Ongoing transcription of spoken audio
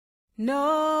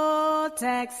No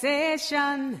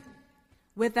taxation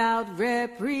without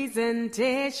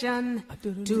representation.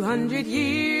 200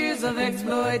 years of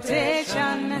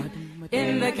exploitation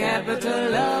in the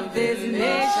capital of this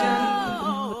nation.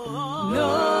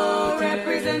 No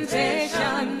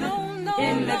representation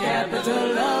in the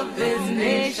capital of this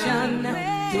nation.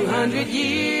 200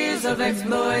 years of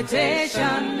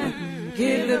exploitation.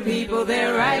 Give the people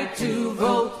their right to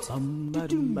vote.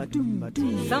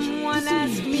 Someone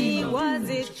asked me, was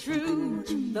it true?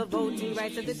 The voting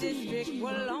rights of the district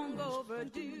were long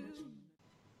overdue.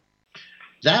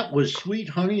 That was Sweet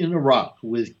Honey in the Rock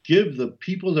with Give the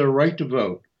People Their Right to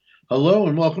Vote. Hello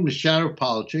and welcome to Shadow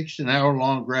Politics, an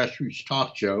hour-long grassroots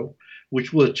talk show,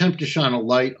 which will attempt to shine a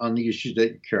light on the issues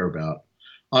that you care about.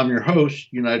 I'm your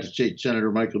host, United States Senator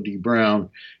Michael D. Brown,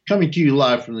 coming to you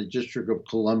live from the District of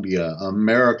Columbia,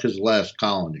 America's last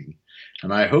colony.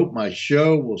 And I hope my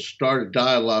show will start a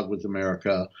dialogue with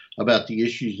America about the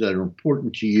issues that are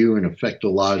important to you and affect the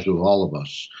lives of all of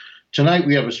us. Tonight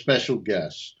we have a special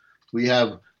guest. We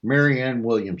have Marianne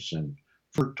Williamson,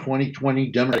 for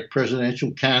 2020 Democratic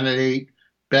presidential candidate,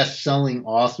 best-selling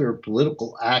author,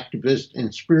 political activist,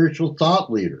 and spiritual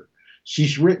thought leader.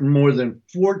 She's written more than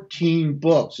 14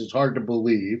 books, it's hard to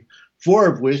believe,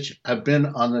 4 of which have been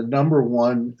on the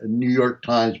 #1 New York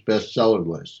Times bestseller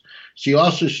list. She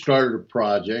also started a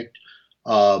project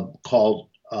called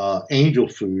Angel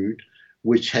Food,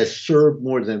 which has served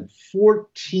more than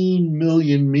 14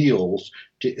 million meals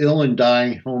to ill and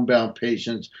dying homebound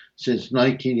patients since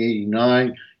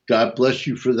 1989. God bless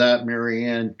you for that,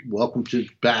 Marianne. Welcome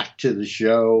back to the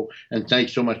show, and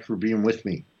thanks so much for being with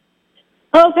me.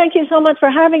 Oh, thank you so much for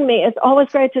having me. It's always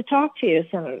great to talk to you,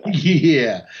 Senator.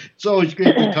 Yeah, it's always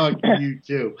great to talk to you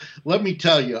too. Let me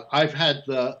tell you, I've had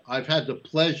the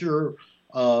pleasure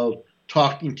of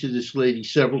talking to this lady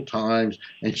several times,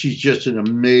 and she's just an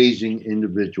amazing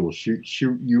individual.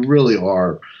 You really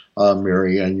are,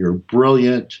 Marianne. You're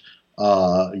brilliant.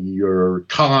 You're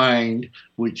kind,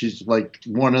 which is like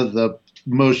one of the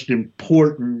most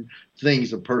important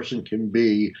things a person can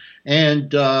be,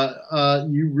 and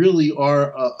you really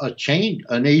are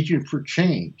an agent for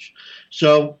change.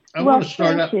 So I want to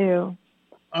start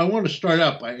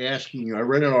out by asking you. I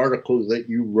read an article that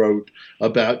you wrote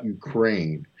about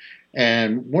Ukraine,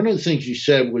 and one of the things you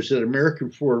said was that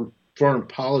American foreign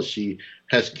policy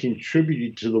has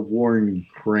contributed to the war in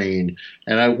Ukraine,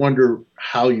 and I wonder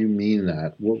how you mean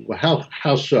that.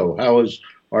 How so? How has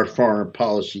our foreign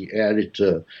policy added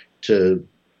to the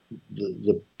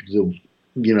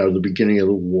beginning of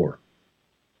the war?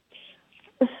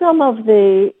 Some of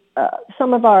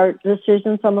our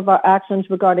decisions, some of our actions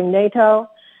regarding NATO,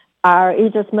 our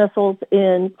Aegis missiles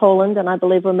in Poland, and I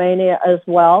believe Romania as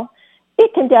well,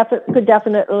 it could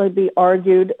definitely be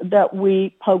argued that we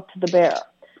poked the bear.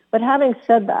 But having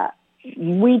said that,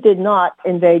 we did not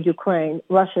invade Ukraine.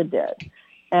 Russia did.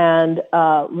 And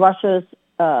Russia's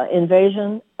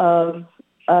invasion of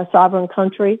a sovereign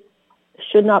country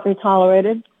should not be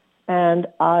tolerated, and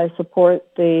I support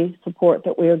the support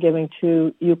that we are giving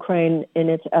to Ukraine in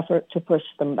its effort to push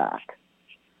them back.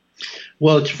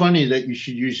 Well, it's funny that you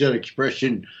should use that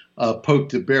expression, poke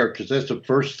the bear, because that's the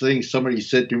first thing somebody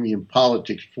said to me in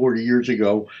politics 40 years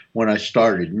ago when I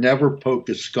started. Never poke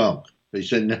a skunk. They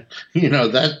said,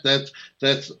 that's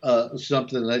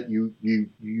something that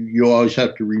you always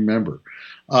have to remember.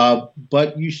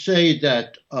 But you say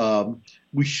that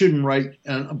we shouldn't write,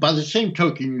 and by the same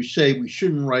token, you say we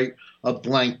shouldn't write a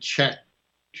blank check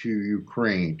to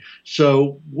Ukraine.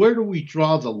 So where do we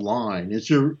draw the line?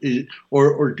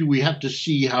 Or do we have to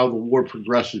see how the war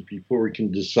progresses before we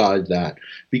can decide that?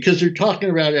 Because they're talking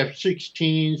about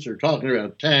F-16s, they're talking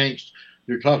about tanks,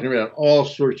 they're talking about all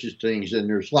sorts of things, and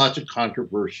there's lots of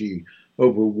controversy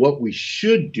over what we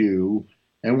should do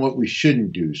and what we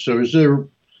shouldn't do. So is there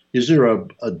a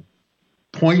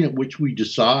point at which we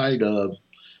decide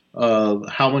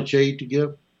how much aid to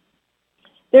give?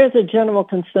 There's a general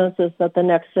consensus that the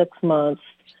next 6 months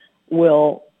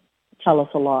will tell us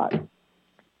a lot.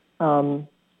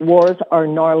 Wars are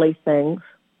gnarly things,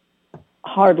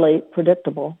 hardly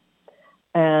predictable.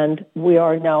 And we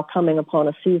are now coming upon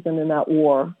a season in that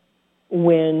war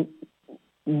when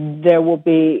there will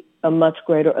be a much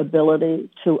greater ability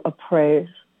to appraise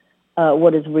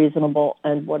what is reasonable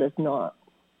and what is not.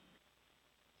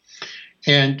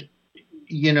 And,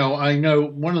 I know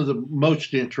one of the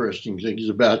most interesting things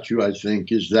about you, I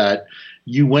think, is that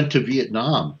you went to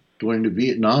Vietnam during the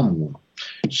Vietnam War.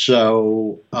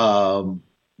 So,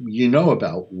 you know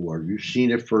about war. You've seen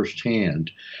it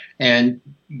firsthand. And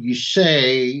you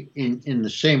say in the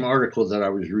same article that I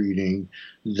was reading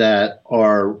that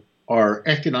our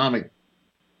economic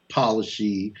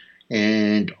policy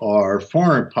and our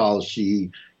foreign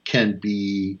policy can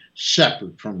be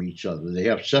separate from each other. They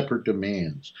have separate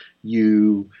demands.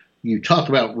 You talk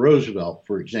about Roosevelt,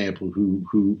 for example,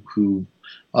 who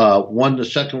won the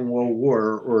Second World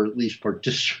War, or at least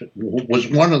was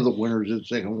one of the winners of the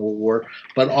Second World War,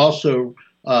 but also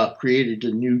created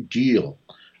the New Deal.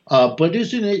 But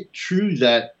isn't it true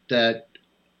that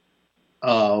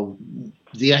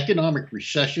the economic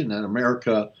recession that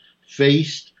America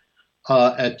faced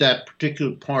at that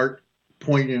particular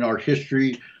point in our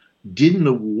history, didn't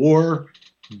the war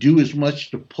do as much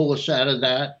to pull us out of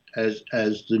that as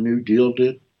the New Deal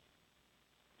did?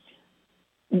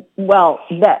 Well,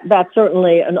 that's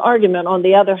certainly an argument. On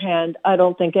the other hand, I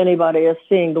don't think anybody is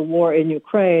seeing the war in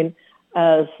Ukraine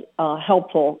as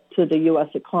helpful to the U.S.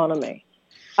 economy.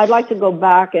 I'd like to go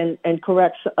back and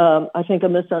correct, I think, a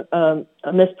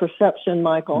misperception,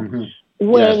 Michael. Mm-hmm.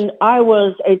 When Yes. I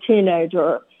was a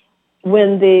teenager,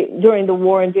 during the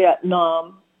war in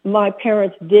Vietnam, my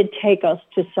parents did take us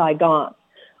to Saigon,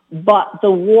 but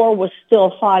the war was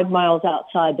still 5 miles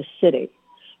outside the city.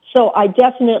 So I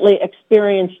definitely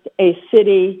experienced a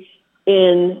city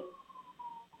in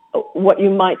what you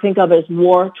might think of as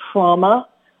war trauma,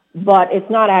 but it's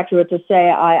not accurate to say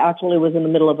I actually was in the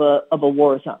middle of a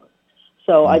war zone.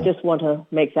 So I just want to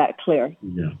make that clear.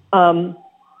 Yeah.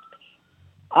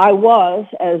 I was,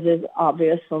 as is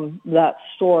obvious from that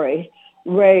story,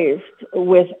 raised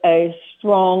with a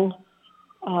strong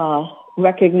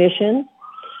recognition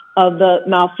of the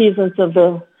malfeasance of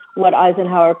what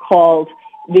Eisenhower called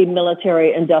the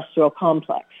military-industrial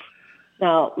complex.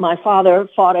 Now, my father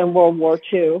fought in World War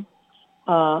II,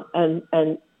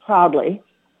 and proudly.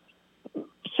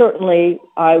 Certainly,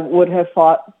 I would have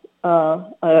fought.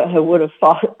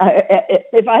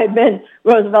 If I had been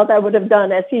Roosevelt, I would have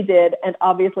done as he did, and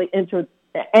obviously entered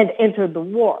the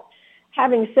war.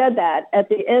 Having said that, at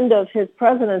the end of his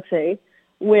presidency,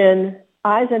 when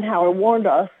Eisenhower warned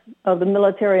us of the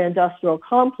military-industrial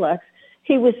complex,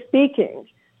 he was speaking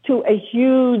to a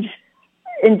huge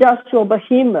industrial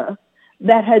behemoth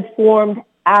that had formed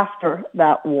after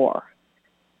that war.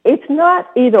 It's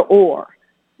not either or.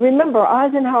 Remember,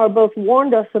 Eisenhower both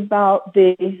warned us about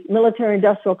the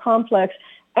military-industrial complex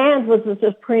and was the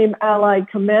supreme Allied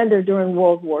commander during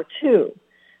World War II.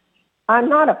 I'm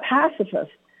not a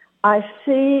pacifist. I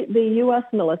see the U.S.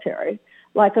 military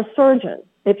like a surgeon.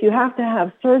 If you have to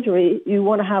have surgery, you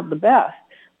want to have the best.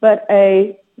 But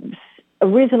a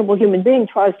reasonable human being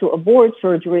tries to avoid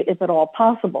surgery if at all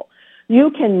possible. You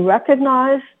can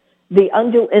recognize the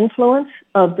undue influence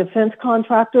of defense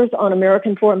contractors on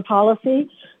American foreign policy.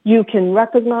 You can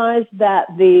recognize that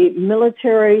the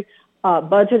military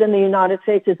budget in the United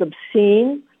States is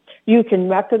obscene. You can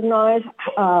recognize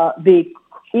the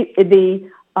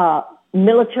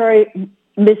military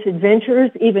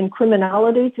misadventures, even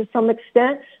criminality to some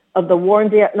extent, of the war in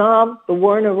Vietnam, the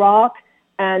war in Iraq,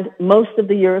 and most of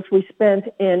the years we spent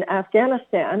in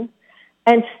Afghanistan,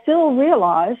 and still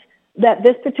realize that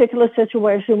this particular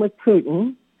situation with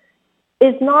Putin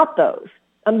is not those.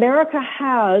 America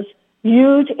has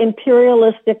huge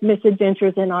imperialistic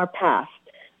misadventures in our past.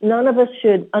 None of us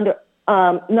should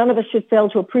fail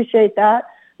to appreciate that.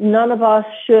 None of us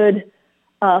should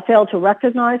fail to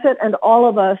recognize it, and all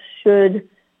of us should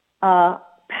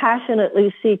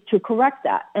passionately seek to correct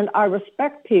that. And I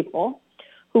respect people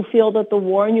who feel that the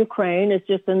war in Ukraine is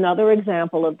just another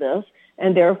example of this,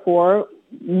 and therefore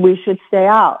we should stay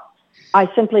out.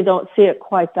 I simply don't see it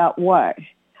quite that way.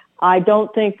 I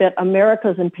don't think that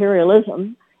America's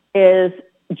imperialism is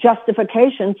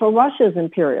justification for Russia's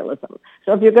imperialism.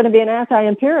 So if you're going to be an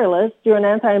anti-imperialist, you're an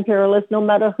anti-imperialist no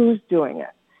matter who's doing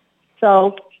it.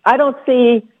 So I don't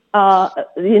see the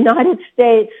United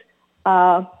States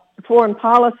foreign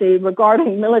policy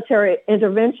regarding military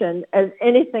intervention as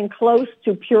anything close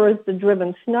to pure as the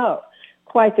driven snow.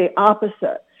 Quite the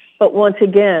opposite. But once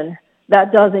again,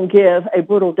 that doesn't give a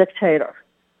brutal dictator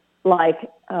like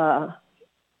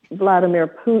Vladimir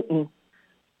Putin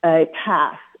a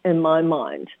pass, in my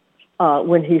mind,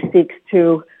 when he seeks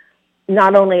to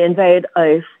not only invade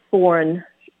a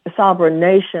sovereign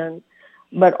nation,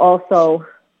 but also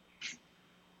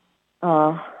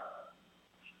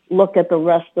look at the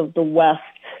rest of the West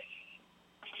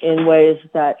in ways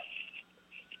that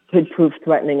could prove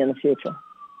threatening in the future.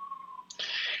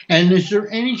 And is there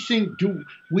anything, do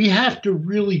we have to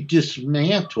really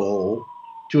dismantle,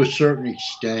 to a certain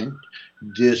extent,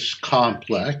 this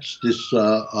complex, this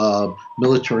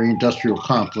military-industrial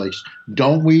complex,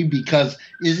 don't we? Because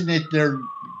isn't it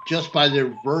just by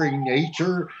their very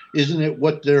nature, isn't it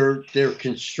what they're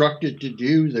constructed to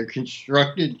do? They're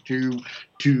constructed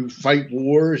to fight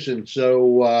wars, and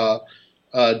so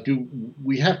do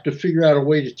we have to figure out a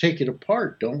way to take it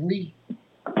apart, don't we?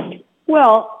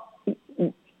 Well,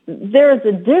 there's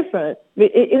a difference.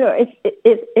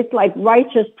 It's like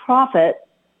righteous profit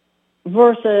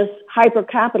versus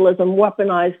hyper-capitalism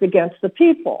weaponized against the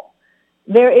people.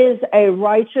 There is a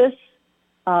righteous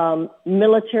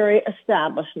military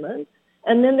establishment,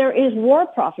 and then there is war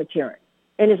profiteering.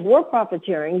 And it's war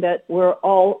profiteering that we're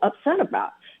all upset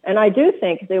about. And I do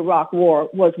think the Iraq War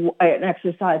was an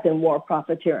exercise in war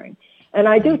profiteering. And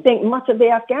I do think much of the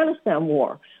Afghanistan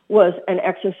war was an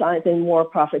exercise in war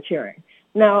profiteering.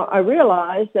 Now, I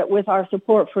realize that with our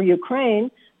support for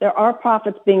Ukraine, there are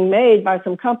profits being made by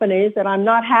some companies that I'm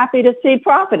not happy to see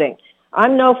profiting.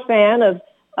 I'm no fan of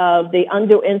the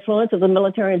undue influence of the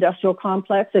military-industrial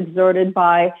complex exerted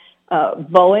by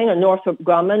Boeing or Northrop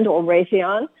Grumman or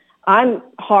Raytheon. I'm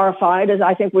horrified, as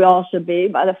I think we all should be,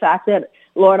 by the fact that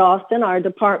Lord Austin, our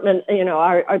department,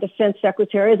 our defense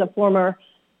secretary, is a former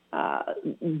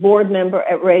board member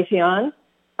at Raytheon.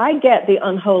 I get the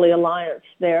unholy alliance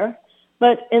there.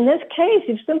 But in this case,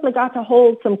 you've simply got to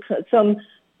hold some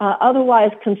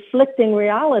otherwise conflicting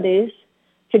realities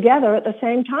together at the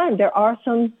same time. There are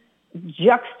some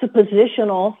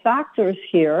juxtapositional factors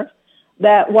here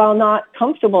that, while not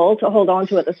comfortable to hold on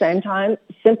to at the same time,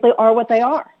 simply are what they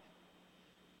are.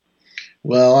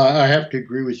 Well, I have to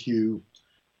agree with you.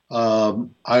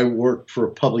 I worked for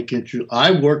a public interest.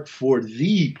 I worked for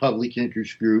the public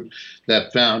interest group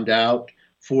that found out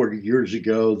 40 years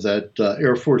ago that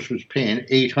Air Force was paying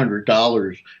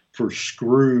 $800 for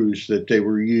screws that they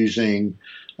were using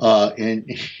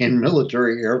in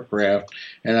military aircraft,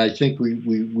 and I think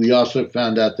we also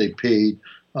found out they paid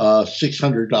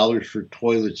 $600 for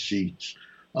toilet seats.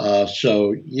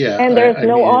 So yeah, and there's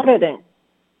no auditing.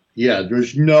 Yeah,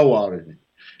 there's no auditing.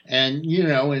 And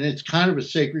and it's kind of a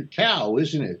sacred cow,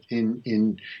 isn't it,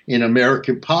 in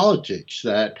American politics,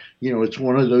 that it's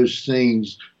one of those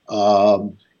things.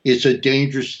 It's a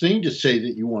dangerous thing to say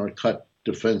that you want to cut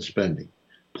defense spending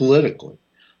politically.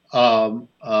 So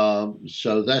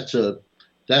that's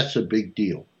a big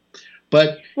deal.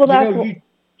 But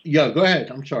yeah, go ahead.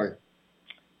 I'm sorry.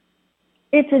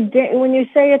 When you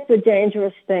say it's a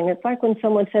dangerous thing, it's like when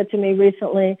someone said to me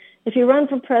recently, if you run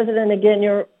for president again,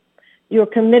 you're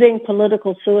committing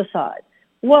political suicide.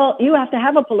 Well, you have to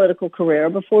have a political career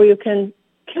before you can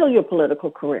kill your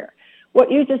political career. What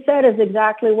you just said is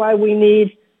exactly why we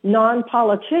need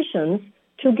non-politicians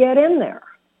to get in there.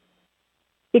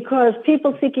 Because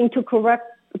people seeking to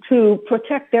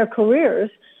protect their careers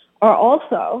are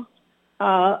also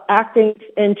acting,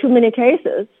 in too many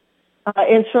cases,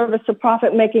 in service to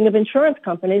profit-making of insurance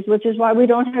companies, which is why we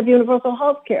don't have universal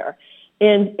health care.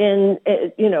 In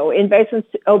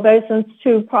obeisance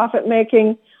to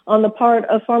profit-making on the part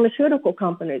of pharmaceutical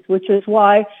companies, which is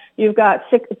why you've got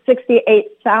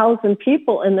 68,000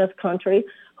 people in this country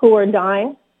who are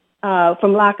dying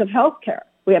from lack of health care.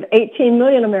 We have 18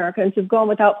 million Americans who've gone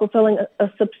without fulfilling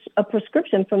a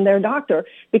prescription from their doctor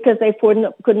because they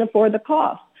couldn't afford the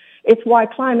cost. It's why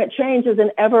climate change is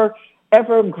an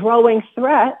ever-growing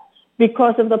threat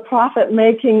because of the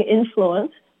profit-making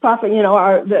influence.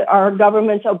 Our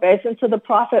government's obeisance to the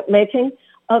profit-making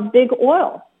of big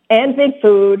oil and big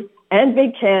food and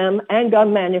big chem and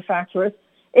gun manufacturers.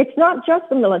 It's not just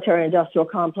the military-industrial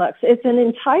complex. It's an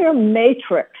entire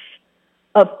matrix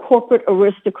of corporate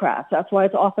aristocrats. That's why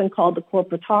it's often called the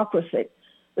corporatocracy.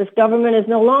 This government is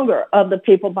no longer of the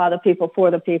people, by the people,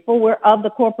 for the people. We're of the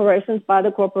corporations, by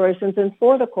the corporations, and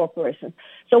for the corporations.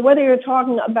 So whether you're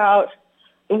talking about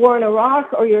the war in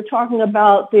Iraq or you're talking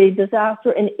about the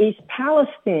disaster in East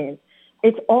Palestine,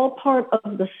 it's all part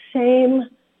of the same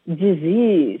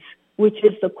disease, which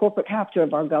is the corporate capture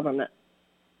of our government.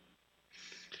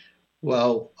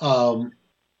 Well,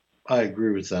 I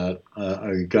agree with that.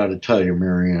 I got to tell you,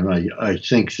 Marianne, I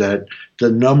think that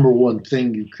the number one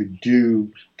thing you could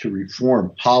do to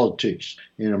reform politics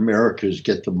in America is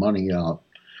get the money out.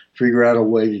 Figure out a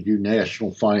way to do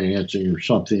national financing or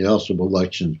something else of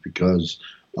elections, because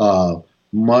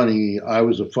money, I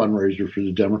was a fundraiser for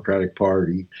the Democratic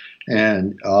Party,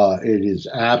 and it is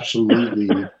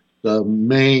absolutely the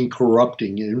main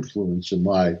corrupting influence, in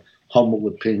my humble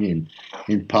opinion,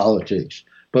 in politics.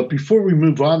 But before we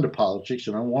move on to politics,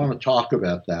 and I want to talk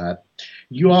about that,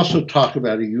 you also talk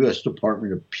about a U.S.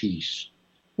 Department of Peace.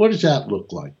 What does that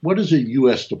look like? What does a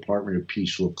U.S. Department of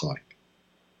Peace look like?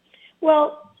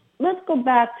 Well, let's go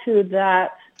back to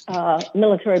that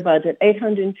military budget,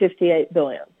 $858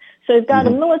 billion. So you've got a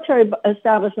military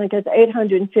establishment gets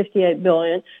 $858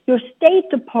 billion. Your State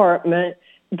Department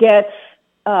gets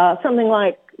something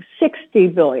like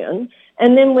 $60 billion,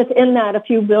 and then within that, a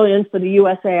few billion for the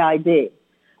USAID.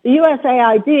 The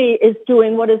USAID is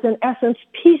doing what is in essence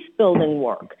peace-building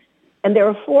work, and there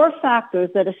are 4 factors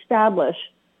that establish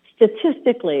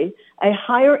statistically a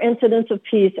higher incidence of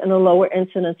peace and a lower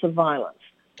incidence of violence.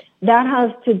 That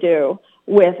has to do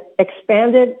with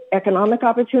expanded economic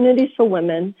opportunities for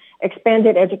women,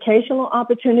 expanded educational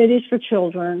opportunities for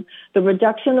children, the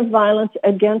reduction of violence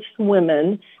against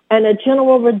women, and a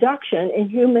general reduction in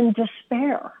human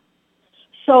despair.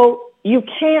 So you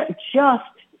can't just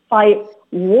fight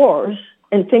wars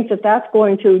and think that that's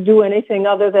going to do anything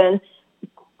other than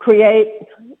create,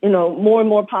 more and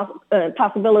more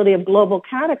possibility of global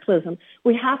cataclysm.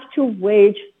 We have to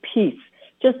wage peace.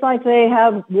 Just like they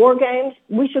have war games,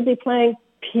 we should be playing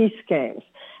peace games.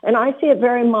 And I see it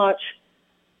very much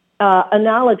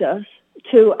analogous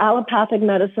to allopathic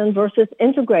medicine versus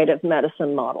integrative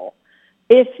medicine model.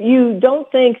 If you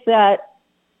don't think that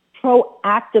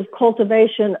proactive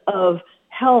cultivation of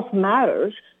health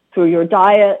matters through your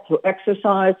diet, through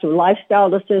exercise, through lifestyle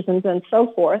decisions, and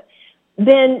so forth,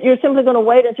 then you're simply going to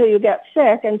wait until you get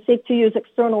sick and seek to use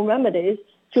external remedies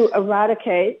to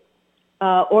eradicate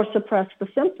or suppress the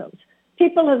symptoms.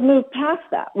 People have moved past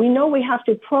that. We know we have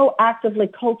to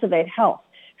proactively cultivate health.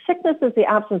 Sickness is the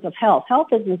absence of health. Health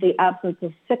isn't the absence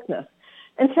of sickness.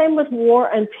 And same with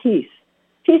war and peace.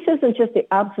 Peace isn't just the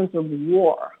absence of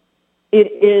war.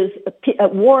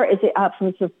 War is the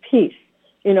absence of peace.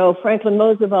 Franklin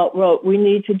Roosevelt wrote, we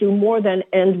need to do more than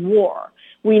end war.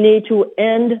 We need to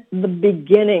end the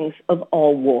beginnings of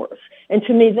all wars. And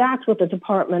to me, that's what the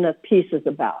Department of Peace is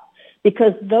about.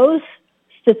 Because those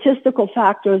statistical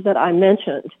factors that I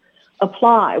mentioned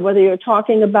apply, whether you're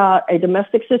talking about a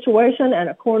domestic situation and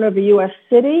a corner of a U.S.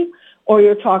 city, or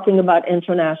you're talking about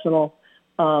international,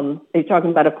 you're talking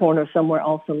about a corner somewhere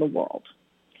else in the world.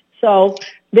 So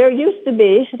there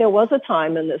was a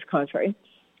time in this country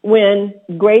when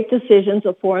great decisions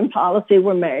of foreign policy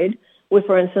were made,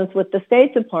 for instance, with the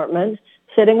State Department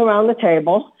sitting around the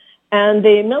table and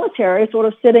the military sort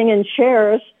of sitting in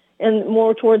chairs and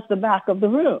more towards the back of the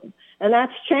room. And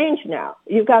that's changed now.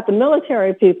 You've got the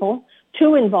military people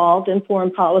too involved in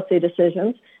foreign policy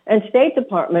decisions and State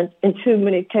Department, in too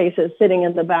many cases, sitting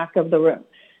in the back of the room.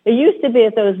 It used to be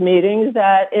at those meetings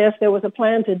that if there was a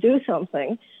plan to do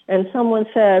something and someone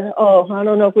said, I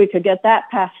don't know if we could get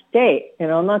that past state,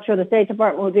 I'm not sure the State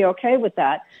Department would be okay with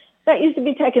that, that used to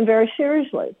be taken very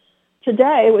seriously.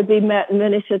 Today, it would be met in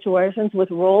many situations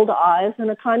with rolled eyes and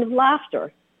a kind of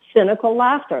laughter, cynical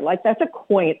laughter, like that's a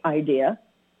quaint idea.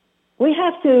 We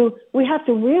have to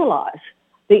realize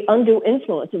the undue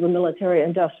influence of the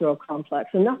military-industrial complex,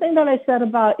 and nothing that I said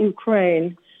about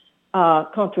Ukraine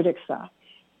contradicts that.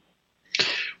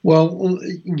 Well,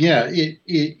 yeah,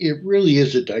 it really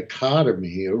is a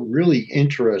dichotomy, a really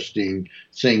interesting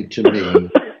thing to me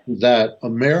that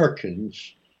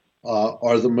Americans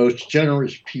are the most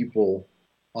generous people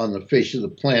on the face of the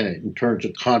planet in terms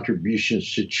of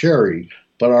contributions to charity,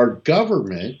 but our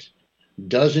government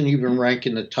doesn't even rank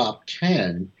in the top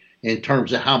 10 in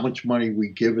terms of how much money we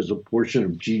give as a portion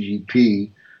of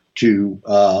GDP to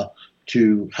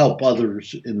help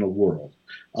others in the world.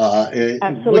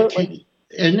 Absolutely.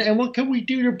 What can we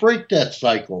do to break that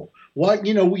cycle?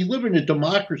 We live in a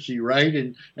democracy,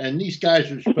 right? And these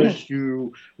guys are supposed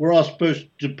to,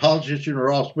 politicians are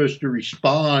all supposed to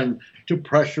respond to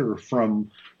pressure from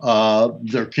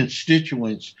their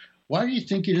constituents. Why do you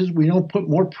think it is we don't put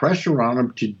more pressure on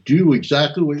them to do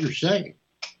exactly what you're saying?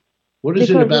 What is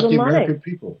it about the American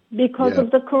people? Because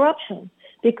of the corruption.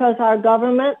 Because our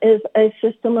government is a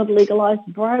system of legalized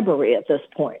bribery at this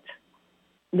point.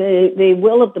 The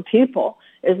will of the people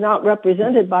is not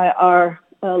represented by our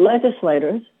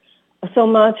legislators so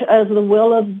much as the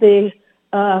will of the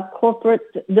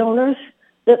corporate donors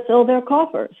that fill their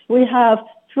coffers. We have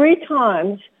 3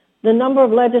 times the number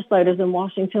of legislators in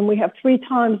Washington. We have 3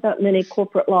 times that many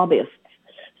corporate lobbyists.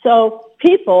 So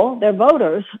people, their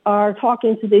voters, are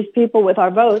talking to these people with our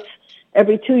votes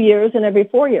every 2 years and every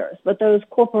 4 years. But those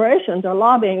corporations are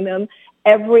lobbying them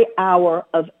every hour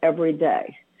of every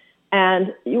day.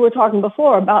 And you were talking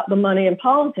before about the money in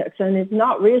politics, and it's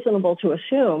not reasonable to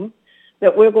assume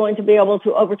that we're going to be able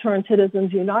to overturn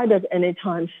Citizens United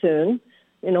anytime soon.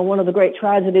 One of the great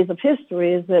tragedies of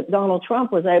history is that Donald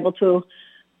Trump was able to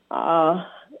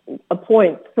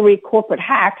appoint 3 corporate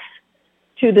hacks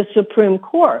to the Supreme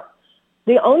Court.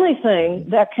 The only thing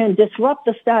that can disrupt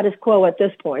the status quo at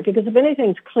this point, because if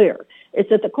anything's clear, it's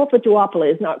that the corporate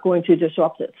duopoly is not going to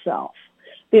disrupt itself.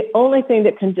 The only thing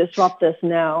that can disrupt this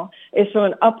now is through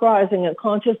an uprising in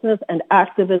consciousness and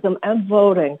activism and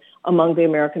voting among the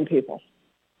American people.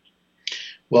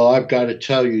 Well, I've got to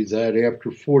tell you that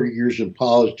after 40 years in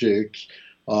politics,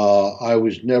 I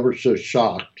was never so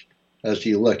shocked as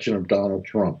the election of Donald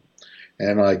Trump.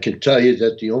 And I can tell you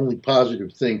that the only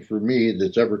positive thing for me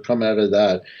that's ever come out of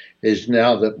that is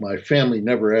now that my family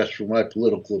never asked for my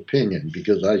political opinion,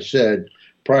 because I said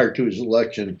prior to his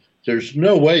election, there's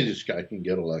no way this guy can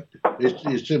get elected.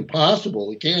 It's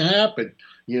impossible. It can't happen.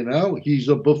 You know, he's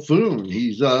a buffoon.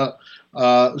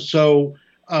 What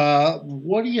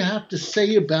do you have to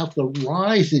say about the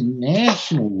rise in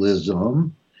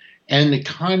nationalism and the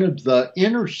kind of the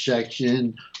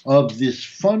intersection of this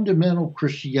fundamental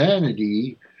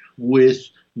Christianity with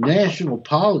national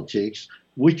politics,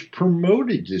 which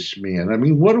promoted this man? I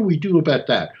mean, what do we do about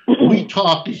that? We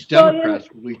talk, these Democrats,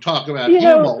 we talk about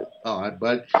him all the time,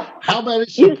 but how about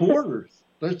his supporters?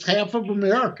 That's half of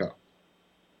America.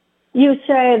 You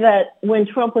say that when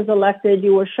Trump was elected,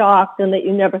 you were shocked and that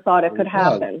you never thought it could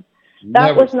happen.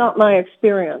 That was not my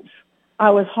experience.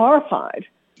 I was horrified,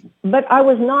 but I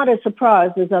was not as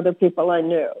surprised as other people I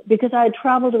knew, because I had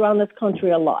traveled around this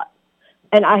country a lot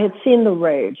and I had seen the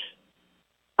rage.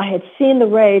 And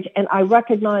I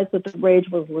recognized that the rage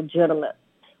was legitimate.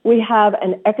 We have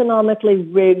an economically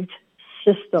rigged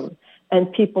system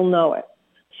and people know it.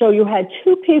 So you had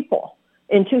two people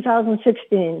in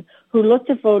 2016 who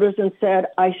looked at voters and said,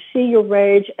 I see your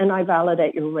rage and I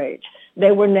validate your rage.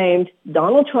 They were named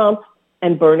Donald Trump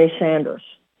and Bernie Sanders.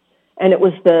 And it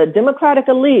was the Democratic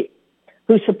elite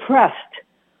who suppressed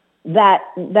the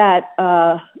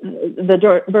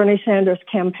Bernie Sanders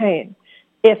campaign.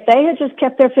 If they had just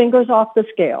kept their fingers off the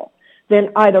scale, then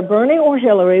either Bernie or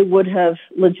Hillary would have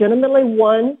legitimately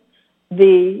won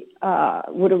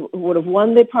would have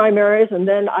won the primaries, and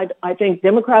then I think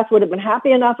Democrats would have been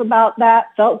happy enough about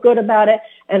that, felt good about it,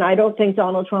 and I don't think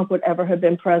Donald Trump would ever have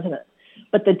been president.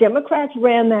 But the Democrats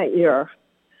ran that year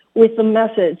with the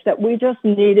message that we just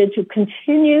needed to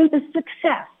continue the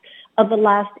success of the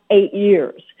last 8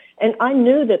 years. And I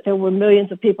knew that there were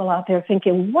millions of people out there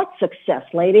thinking, what success,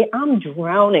 lady? I'm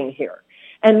drowning here.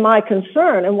 And my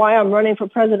concern, and why I'm running for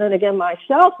president again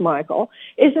myself, Michael,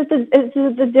 is that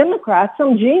the Democrats,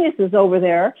 some geniuses over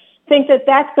there, think that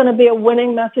that's going to be a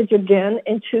winning message again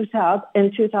in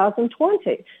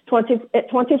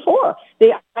 2024.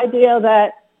 The idea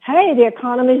that, hey, the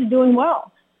economy is doing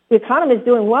well. The economy is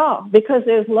doing well because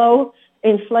there's low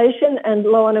inflation and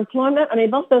low unemployment. I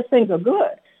mean, both those things are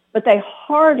good, but they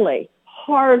hardly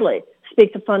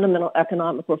speak to fundamental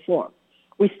economic reform.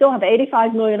 We still have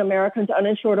 85 million Americans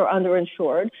uninsured or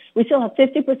underinsured. We still have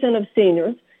 50% of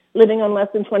seniors living on less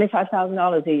than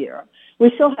 $25,000 a year.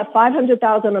 We still have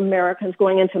 500,000 Americans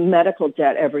going into medical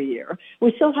debt every year.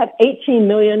 We still have 18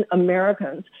 million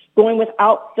Americans going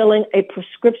without filling a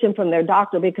prescription from their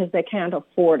doctor because they can't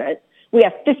afford it. We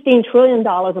have $15 trillion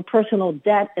of personal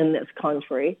debt in this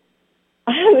country.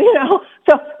 So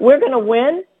we're going to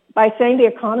win by saying the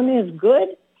economy is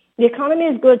good. The economy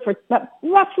is good for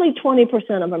roughly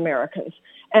 20% of Americans.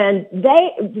 And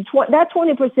that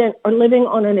 20% are living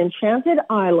on an enchanted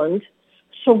island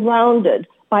surrounded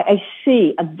by a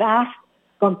vast,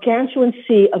 gargantuan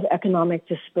sea of economic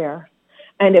despair.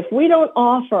 And if we don't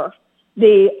offer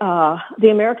the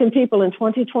American people in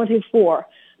 2024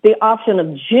 the option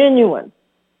of genuine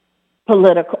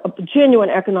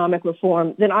economic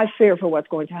reform, then I fear for what's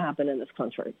going to happen in this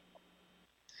country.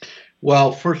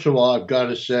 Well, first of all, I've got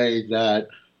to say that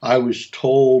I was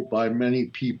told by many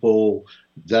people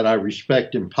that I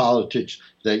respect in politics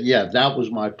that, yeah, that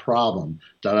was my problem,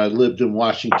 that I lived in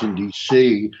Washington,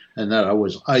 D.C., and that I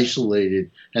was isolated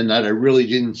and that I really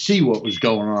didn't see what was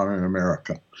going on in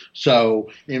America. So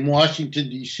in Washington,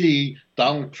 D.C.,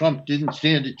 Donald Trump didn't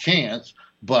stand a chance,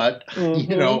 but,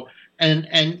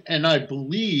 and I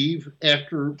believe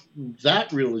after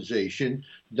that realization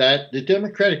that the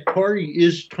Democratic Party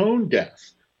is tone deaf,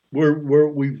 where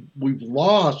we've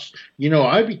lost.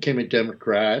 I became a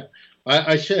Democrat.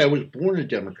 I say I was born a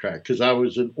Democrat because I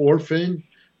was an orphan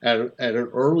at an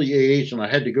early age, and I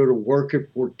had to go to work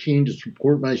at 14 to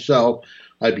support myself.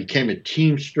 I became a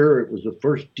Teamster. It was the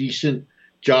first decent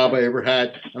job I ever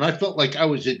had, and I felt like I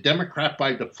was a Democrat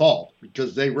by default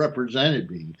because they represented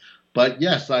me. But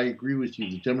yes, I agree with you.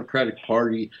 The Democratic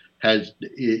Party is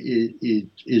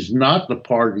not the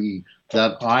party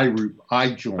that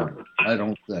I joined, I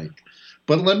don't think.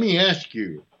 But let me ask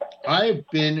you, I have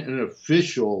been an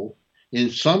official in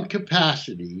some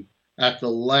capacity at the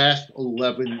last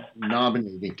 11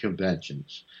 nominating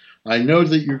conventions. I know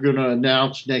that you're going to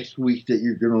announce next week that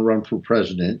you're going to run for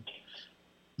president.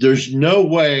 there's no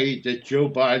way that Joe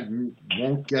Biden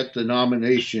won't get the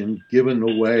nomination given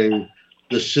the way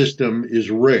the system is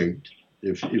rigged,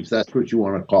 if that's what you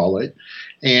want to call it.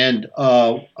 And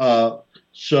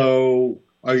so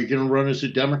are you going to run as a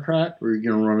Democrat or are you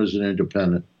going to run as an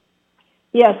independent?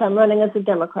 Yes, I'm running as a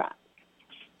Democrat.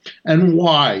 And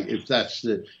why, if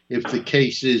the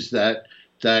case is that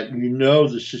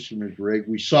the system is rigged?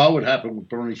 We saw what happened with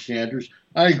Bernie Sanders.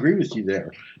 I agree with you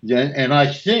there. And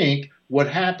I think what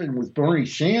happened with Bernie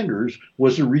Sanders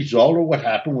was a result of what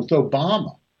happened with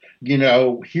Obama. You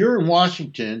know, here in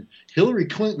Washington, Hillary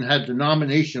Clinton had the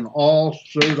nomination all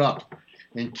sewed up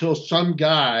until some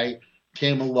guy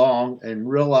came along and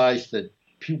realized that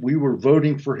we were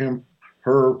voting for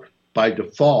her by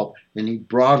default, and he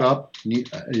brought up,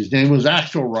 his name was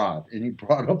Axelrod, and he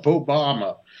brought up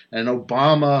Obama, and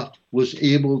Obama was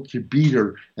able to beat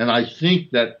her. And I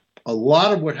think that a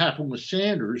lot of what happened with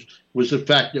Sanders was the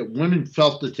fact that women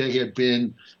felt that they had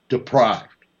been deprived,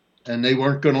 and they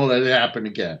weren't going to let it happen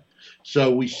again.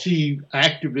 So we see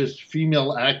activists,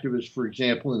 female activists, for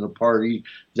example, in the party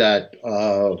that,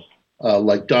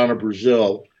 like Donna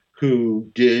Brazile,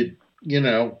 who did,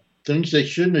 things they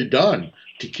shouldn't have done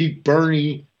to keep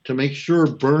Bernie, to make sure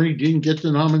Bernie didn't get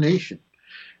the nomination.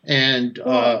 And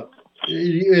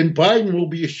Biden will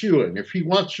be a shoo-in. If he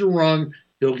wants to run,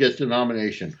 he'll get the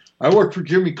nomination. I worked for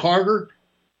Jimmy Carter.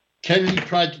 Kennedy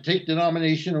tried to take the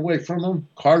nomination away from him.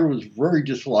 Carter was very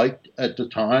disliked at the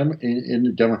time in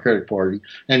the Democratic Party,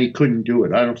 and he couldn't do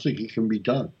it. I don't think it can be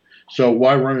done. So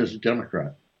why run as a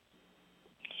Democrat?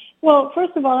 Well,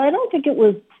 first of all, I don't think it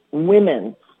was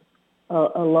women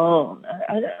alone.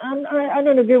 I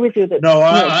don't agree with you that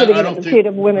putting it at the feet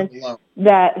of women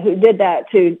who did that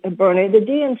to Bernie. The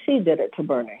DNC did it to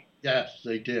Bernie. Yes,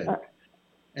 they did.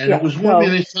 It was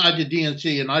women inside the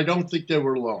DNC, and I don't think they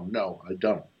were alone. No, I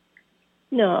don't.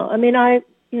 No, I mean, I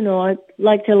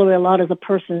liked Hillary a lot as a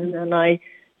person, and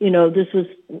this was,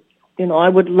 I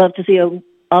would love to see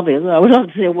I would love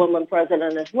to see a woman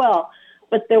president as well,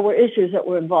 but there were issues that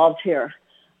were involved here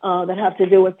that have to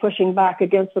do with pushing back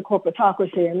against the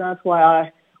corporatocracy, and that's why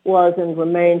I was and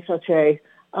remain such a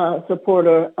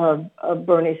supporter of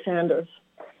Bernie Sanders.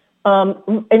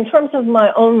 In terms of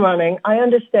my own running, I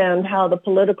understand how the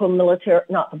political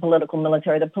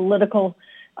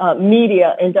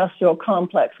media industrial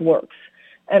complex works.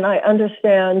 And I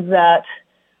understand that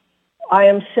I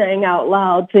am saying out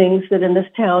loud things that in this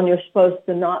town you're supposed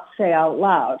to not say out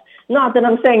loud. Not that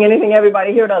I'm saying anything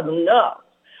everybody here doesn't know,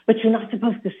 but you're not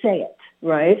supposed to say it,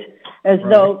 right? As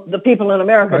though the people in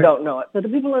America don't know it, but the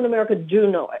people in America do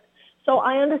know it. So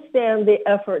I understand the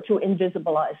effort to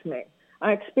invisibilize me.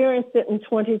 I experienced it in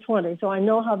 2020, so I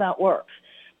know how that works.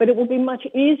 But it will be much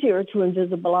easier to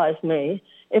invisibilize me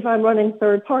if I'm running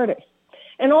third party.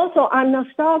 And also, I'm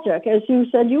nostalgic, as you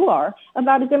said you are,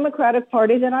 about a Democratic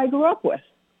Party that I grew up with.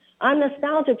 I'm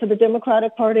nostalgic for the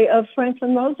Democratic Party of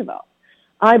Franklin Roosevelt.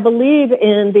 I believe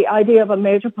in the idea of a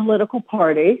major political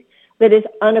party that is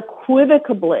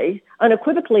unequivocally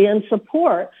in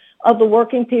support of the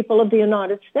working people of the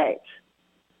United States,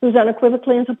 who's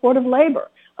unequivocally in support of labor,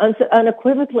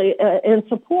 unequivocally in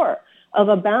support of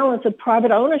a balance of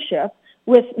private ownership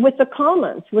with the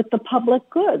commons, with the public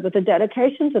good, with the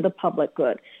dedication to the public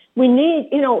good. We need,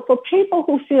 for people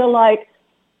who feel like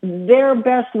their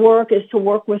best work is to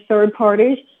work with third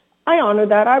parties, I honor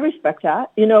that. I respect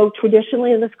that.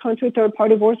 Traditionally in this country, third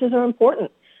party voices are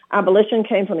important. Abolition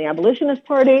came from the Abolitionist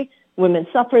Party, women's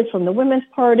suffrage from the Women's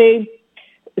Party,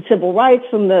 civil rights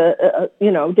from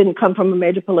didn't come from a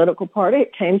major political party.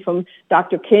 It came from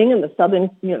Dr. King and the Southern,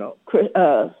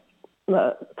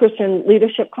 Christian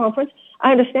Leadership Conference.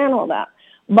 I understand all that.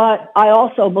 But I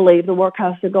also believe the work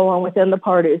has to go on within the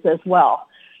parties as well.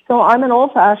 So I'm an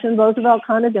old-fashioned Roosevelt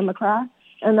kind of Democrat,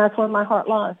 and that's where my heart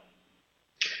lies.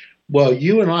 Well,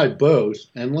 you and I both,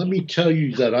 and let me tell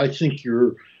you that I think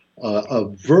you're a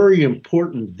very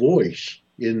important voice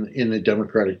in the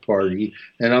Democratic Party,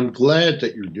 and I'm glad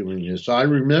that you're doing this. I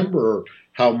remember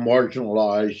how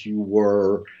marginalized you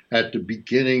were at the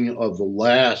beginning of the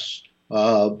last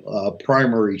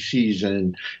primary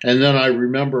season, and then I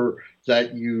remember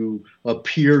that you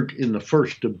appeared in the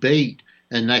first debate,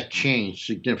 and that changed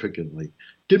significantly.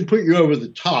 Didn't put you over the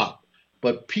top,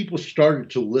 but people started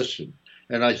to listen.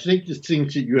 And I think the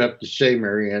things that you have to say,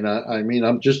 Marianne, I mean,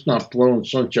 I'm just not blowing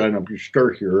sunshine up your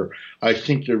skirt here. I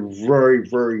think they're very,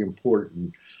 very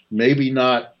important. Maybe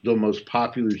not the most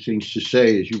popular things to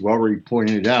say, as you've already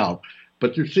pointed out,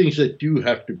 but there's things that do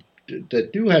have to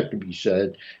be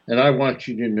said. And I want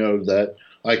you to know that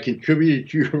I contributed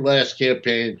to your last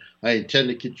campaign. I intend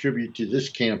to contribute to this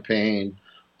campaign.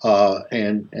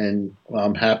 and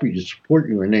I'm happy to support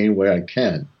you in any way I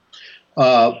can.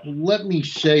 Let me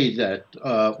say that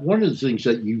one of the things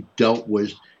that you dealt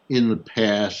with in the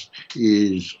past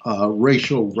is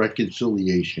racial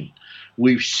reconciliation.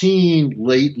 We've seen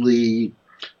lately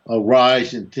a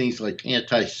rise in things like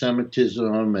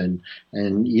anti-Semitism, and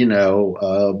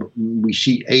we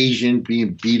see Asian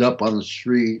being beat up on the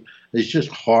street. It's just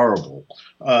horrible.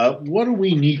 What do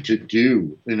we need to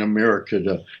do in America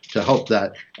to help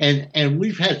that? And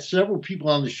we've had several people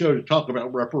on the show to talk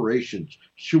about reparations.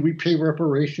 Should we pay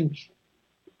reparations?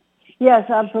 Yes,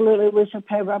 absolutely. We should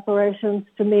pay reparations.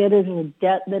 To me, it is a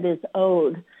debt that is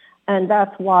owed, and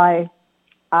that's why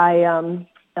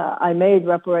I made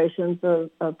reparations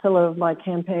a pillar of my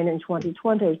campaign in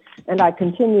 2020, and I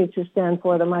continue to stand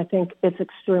for them. I think it's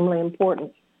extremely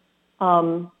important.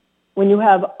 When you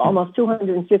have almost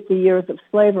 250 years of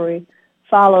slavery,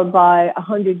 followed by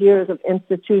 100 years of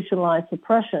institutionalized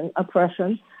oppression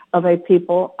of a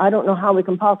people, I don't know how we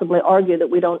can possibly argue that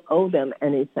we don't owe them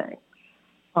anything.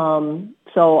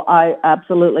 So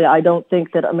I don't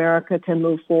think that America can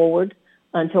move forward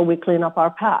until we clean up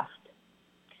our past.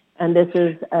 And this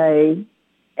is a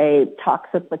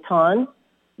toxic baton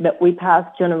that we pass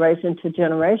generation to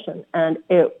generation. And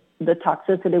the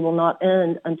toxicity will not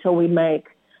end until we make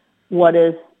what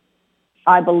is,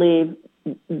 I believe,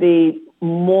 the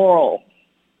moral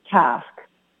task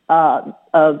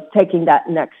of taking that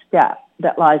next step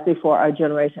that lies before our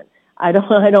generation. I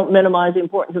don't minimize the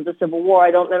importance of the Civil War.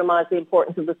 I don't minimize the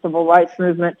importance of the Civil Rights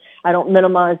Movement. I don't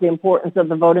minimize the importance of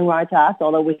the Voting Rights Act,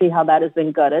 although we see how that has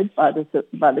been gutted by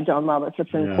the John Roberts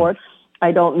Supreme Court.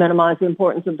 I don't minimize the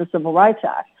importance of the Civil Rights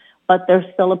Act, but there's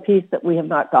still a piece that we have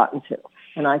not gotten to.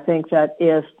 And I think that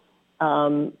if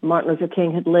Martin Luther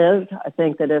King had lived, I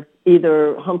think that if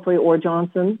either Humphrey or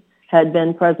Johnson had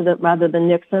been president rather than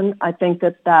Nixon, I think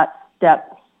that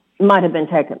step might have been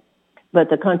taken. But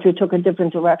the country took a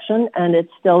different direction, and it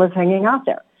still is hanging out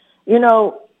there. You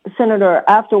know, Senator,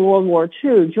 after World War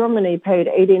II, Germany paid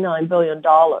 $89 billion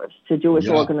to Jewish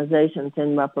organizations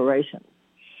in reparations.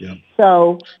 Yeah.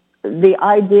 So the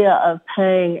idea of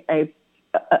paying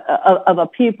of a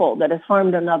people that has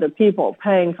harmed another people,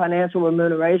 paying financial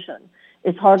remuneration,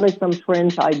 is hardly some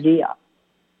fringe idea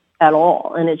at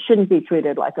all, and it shouldn't be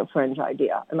treated like a fringe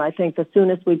idea. And I think the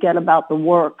soonest we get about the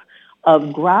work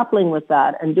of grappling with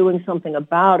that and doing something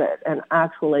about it and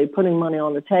actually putting money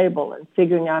on the table and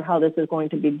figuring out how this is going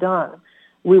to be done,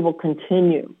 we will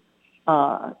continue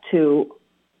to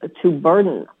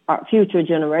burden our future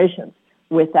generations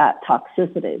with that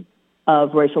toxicity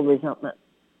of racial resentment.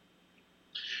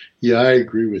 Yeah, I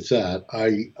agree with that.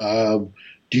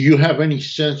 Do you have any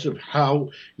sense of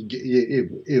how,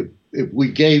 if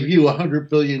we gave you $100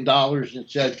 billion and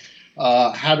said,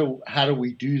 how do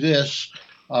we do this?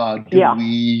 Do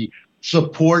we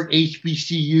support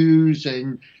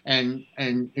HBCUs and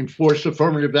enforce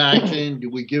affirmative action? Do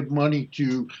we give money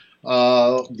to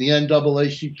the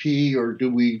NAACP, or do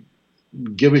we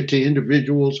give it to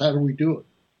individuals? How do we do it?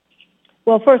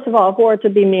 Well, first of all, for it to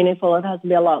be meaningful, it has to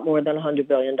be a lot more than $100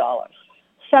 billion.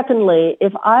 Secondly,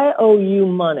 if I owe you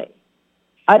money,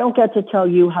 I don't get to tell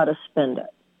you how to spend it.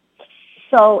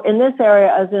 So in this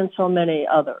area, as in so many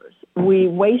others, we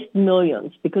waste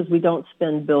millions because we don't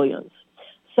spend billions.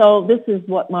 So this is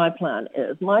what my plan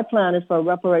is. My plan is for a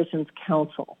reparations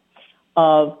council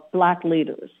of Black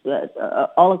leaders that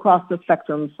all across the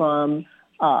spectrum, from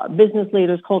business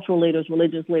leaders, cultural leaders,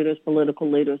 religious leaders, political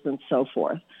leaders, and so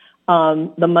forth.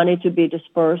 The money to be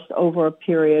dispersed over a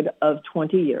period of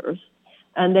 20 years.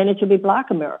 And then it should be Black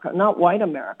America, not white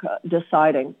America,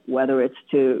 deciding whether it's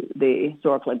to the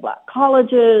historically Black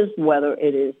colleges, whether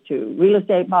it is to real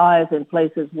estate buys in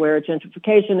places where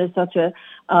gentrification is such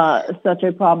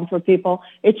a problem for people.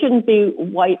 It shouldn't be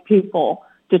white people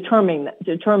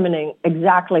determining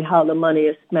exactly how the money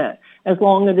is spent, as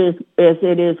long as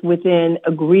it is within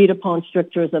agreed upon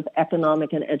strictures of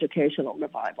economic and educational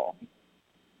revival.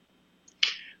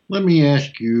 Let me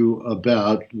ask you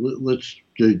about, let's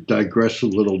digress a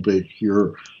little bit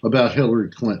here, about Hillary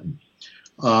Clinton.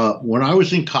 When I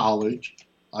was in college,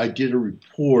 I did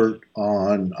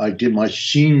my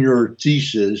senior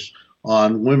thesis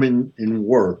on women in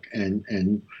work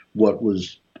and what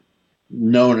was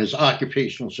known as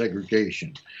occupational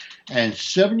segregation. And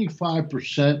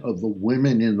 75% of the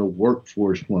women in the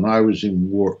workforce when I was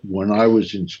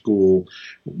in school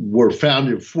were found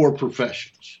in 4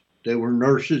 professions. They were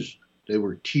nurses, they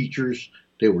were teachers,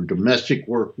 they were domestic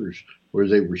workers, or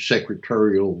they were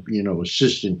secretarial,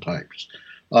 assistant types.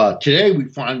 Today we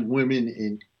find women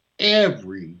in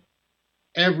every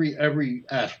every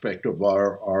aspect of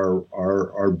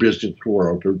our business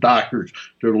world. They're doctors,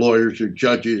 they're lawyers, they're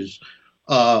judges,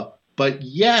 but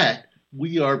yet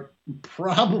we are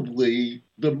probably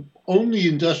the only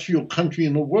industrial country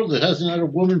in the world that hasn't had a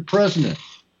woman president.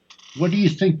 What do you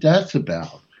think that's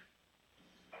about?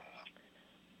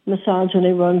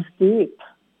 Misogyny runs deep.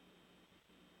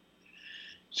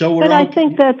 But I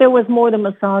think that there was more than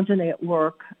misogyny at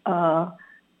work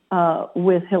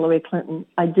with Hillary Clinton.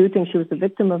 I do think she was a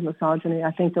victim of misogyny.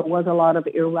 I think there was a lot of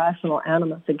irrational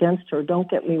animus against her. Don't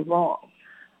get me wrong.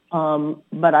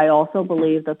 But I also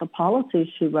believe that the policies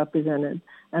she represented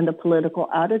and the political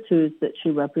attitudes that she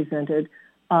represented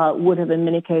would have in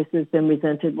many cases been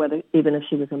resented, even if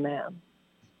she was a man.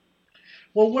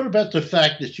 Well, what about the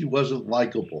fact that she wasn't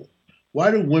likable?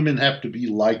 Why do women have to be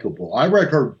likable? I read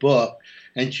her book,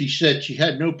 and she said she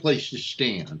had no place to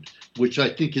stand, which I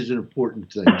think is an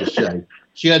important thing to say.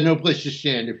 She had no place to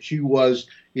stand. If she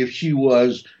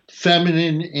was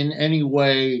feminine in any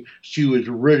way, she was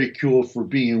ridiculed for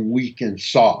being weak and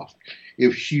soft.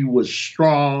 If she was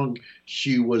strong,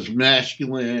 she was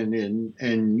masculine,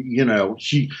 and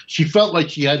she felt like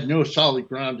she had no solid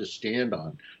ground to stand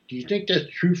on. Do you think that's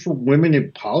true for women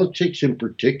in politics in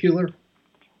particular?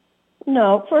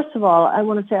 No. First of all, I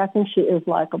want to say I think she is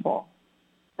likable.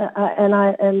 And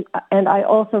I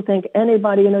also think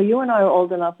anybody, you and I are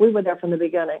old enough, we were there from the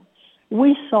beginning.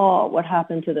 We saw what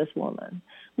happened to this woman.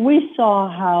 We saw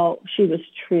how she was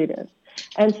treated.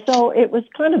 And so it was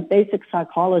kind of basic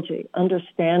psychology,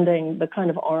 understanding the kind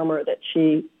of armor that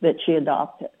she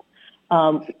adopted.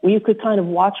 You could kind of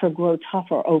watch her grow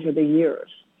tougher over the years.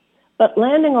 But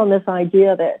landing on this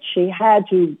idea that she had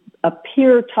to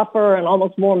appear tougher and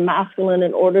almost more masculine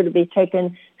in order to be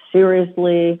taken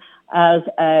seriously as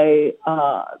a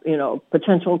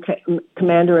potential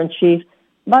commander-in-chief.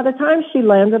 By the time she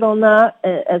landed on that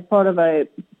as part of a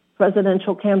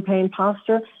presidential campaign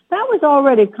posture, that was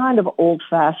already kind of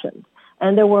old-fashioned.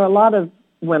 And there were a lot of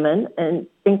women, and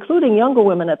including younger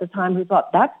women at the time, who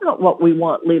thought that's not what we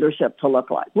want leadership to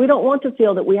look like. We don't want to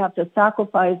feel that we have to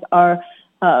sacrifice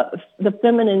the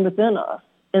feminine within us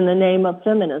in the name of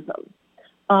feminism.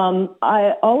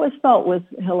 I always felt with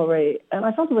Hillary, and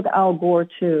I felt it with Al Gore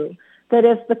too, that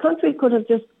if the country could have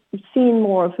just seen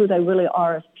more of who they really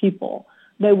are as people,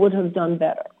 they would have done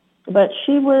better. But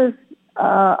she was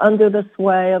under the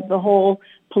sway of the whole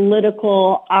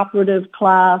political operative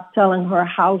class telling her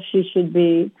how she should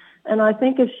be. And I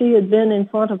think if she had been in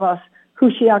front of us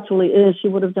who she actually is, she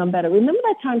would have done better. Remember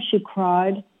that time she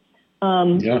cried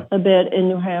a bit in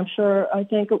New Hampshire, I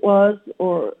think it was,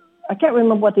 or I can't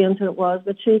remember what the incident was,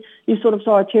 but you sort of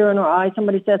saw a tear in her eye.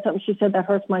 Somebody said something. She said, "That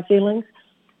hurts my feelings."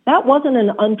 That wasn't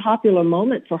an unpopular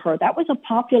moment for her. That was a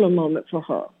popular moment for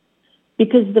her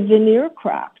because the veneer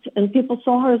cracked and people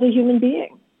saw her as a human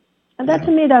being. And that,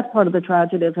 to me, that's part of the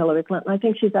tragedy of Hillary Clinton. I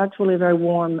think she's actually a very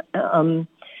warm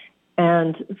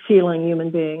and feeling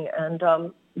human being, and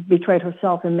betrayed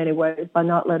herself in many ways by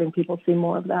not letting people see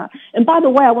more of that. And by the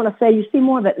way, I want to say you see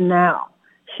more of it now.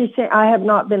 I have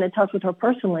not been in touch with her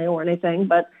personally or anything,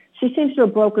 but she seems to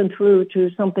have broken through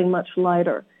to something much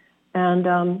lighter.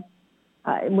 And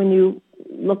when you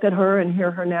look at her and hear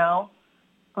her now,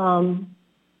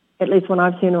 at least when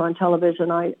I've seen her on television,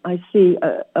 I see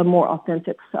a more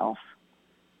authentic self.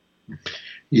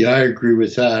 Yeah, I agree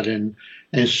with that. And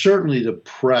certainly the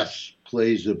press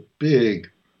plays a big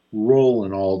role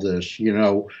in all this.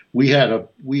 We had a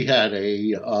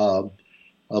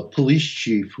police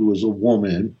chief who was a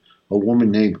woman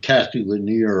named Kathy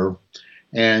Lanier,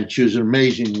 and she was an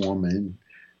amazing woman.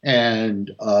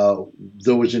 And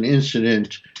there was an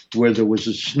incident where there was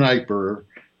a sniper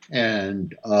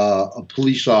and a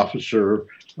police officer,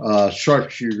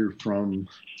 sharpshooter from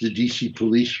the D.C.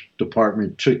 Police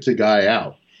Department, took the guy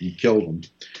out. He killed him.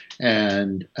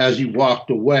 And as he walked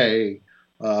away,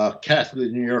 Kathy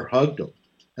Lanier hugged him.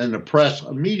 And the press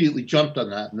immediately jumped on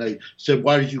that, and they said,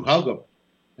 "Why did you hug him?"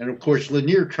 And of course,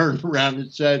 Lanier turned around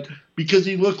and said, "Because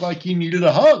he looked like he needed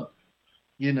a hug."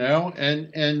 And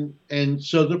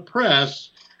so the press,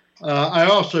 I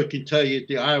also can tell you at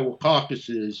the Iowa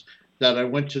caucuses that I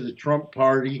went to the Trump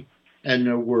party and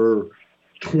there were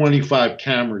 25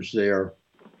 cameras there.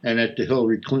 And at the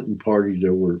Hillary Clinton party,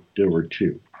 there were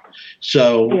 2.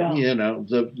 So,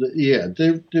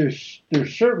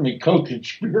 there's certainly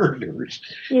co-conspirators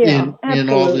in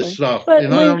all this stuff. But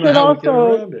and I don't know how we get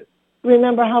around it.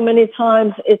 Remember how many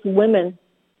times it's women,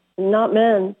 not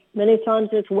men. Many times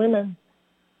it's women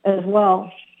as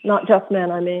well, not just men,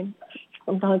 I mean.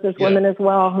 Sometimes it's women as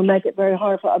well who make it very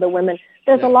hard for other women.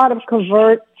 There's a lot of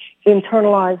covert,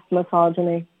 internalized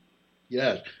misogyny.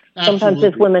 Yes. Sometimes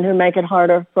it's women who make it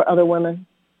harder for other women.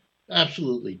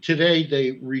 Absolutely. Today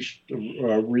they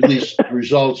released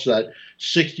results that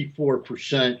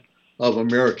 64% of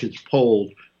Americans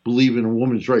polled believe in a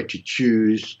woman's right to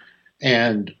choose,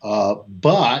 and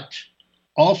but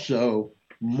also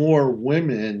more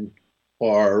women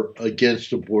are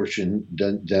against abortion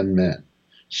than men.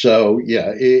 So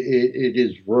yeah, it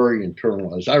is very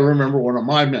internalized. I remember one of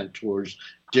my mentors,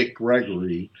 Dick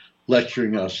Gregory,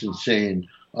 lecturing us and saying,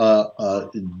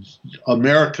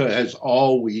 America has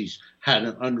always had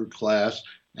an underclass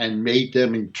and made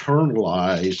them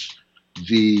internalize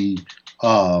the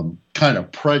kind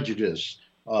of prejudice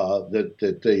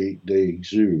that they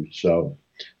exude. So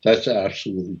that's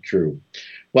absolutely true.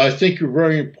 Well, I think you're a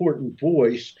very important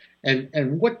voice.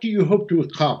 And what do you hope to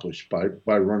accomplish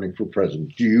by running for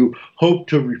president? Do you hope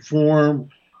to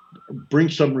bring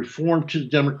some reform to the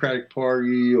Democratic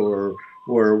Party, or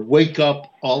wake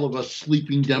up all of us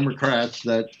sleeping Democrats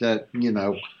that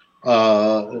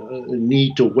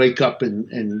need to wake up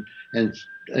and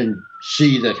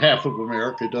see that half of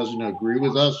America doesn't agree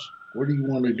with us? What do you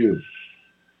want to do?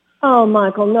 Oh,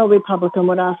 Michael, no Republican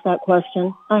would ask that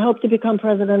question. I hope to become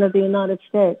president of the United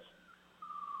States.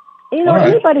 You know,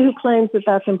 anybody who claims that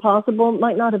that's impossible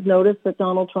might not have noticed that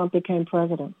Donald Trump became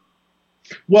president.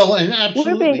 Well, and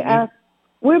absolutely.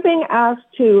 We're being asked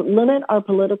to limit our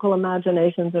political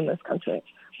imaginations in this country.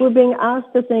 We're being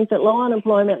asked to think that low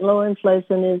unemployment, low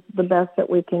inflation is the best that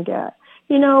we can get.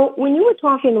 You know, when you were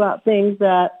talking about things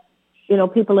that, you know,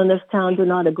 people in this town do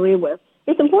not agree with,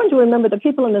 it's important to remember that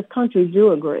people in this country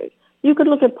do agree. You could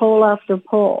look at poll after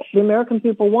poll. The American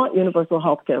people want universal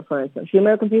health care, for instance. The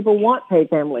American people want paid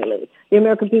family leave. The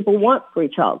American people want free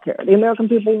child care. The American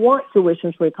people want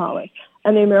tuition-free college.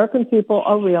 And the American people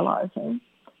are realizing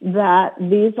that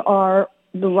these are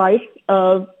the rights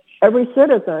of every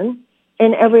citizen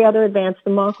in every other advanced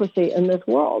democracy in this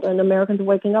world. And Americans are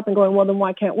waking up and going, well, then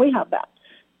why can't we have that?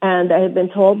 And they have been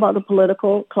told by the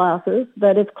political classes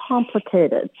that it's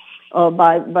complicated.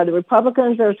 By the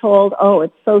Republicans, they're told, oh,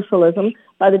 it's socialism.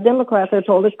 By the Democrats, they're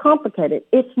told it's complicated.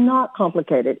 It's not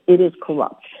complicated. It is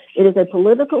corrupt. It is a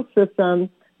political system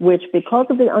which, because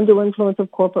of the undue influence of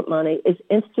corporate money, is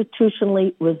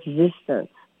institutionally resistant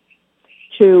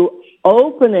to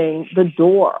opening the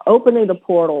door, opening the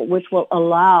portal, which will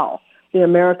allow the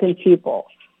American people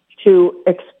to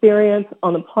experience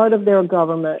on the part of their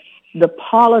government the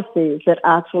policies that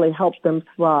actually help them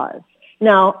thrive.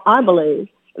 Now, I believe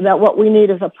that what we need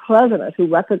is a president who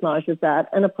recognizes that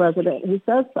and a president who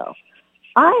says so.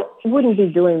 I wouldn't be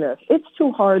doing this. It's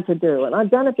too hard to do, and I've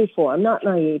done it before. I'm not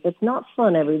naive. It's not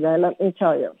fun every day, let me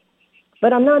tell you.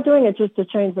 But I'm not doing it just to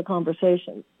change the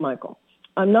conversation, Michael.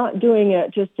 I'm not doing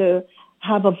it just to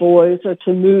have a voice or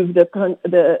to move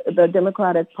the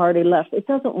Democratic Party left. It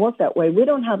doesn't work that way. We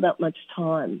don't have that much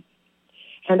time.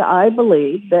 And I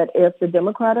believe that if the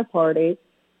Democratic Party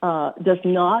does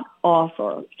not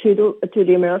offer to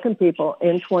the American people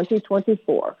in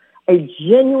 2024 a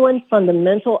genuine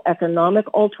fundamental economic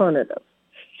alternative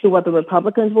to what the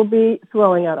Republicans will be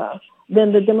throwing at us,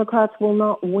 then the Democrats will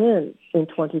not win in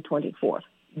 2024.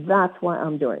 That's why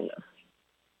I'm doing this.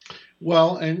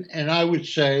 Well, and I would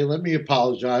say, let me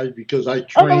apologize because I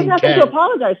trained. Oh, there was nothing to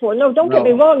apologize for. No, don't get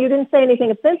me wrong. You didn't say anything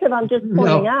offensive. I'm just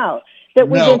pointing out that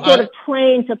we've been sort of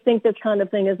trained to think this kind of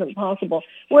thing isn't possible.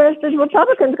 Whereas the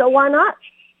Republicans go, why not?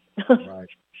 Right.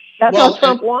 That's how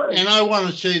Trump won. And I want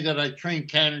to say that I train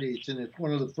candidates, and it's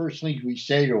one of the first things we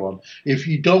say to them. If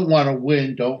you don't want to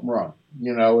win, don't run.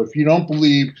 You know, if you don't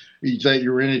believe that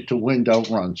you're in it to win, don't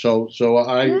run. So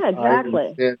I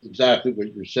understand exactly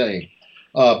what you're saying.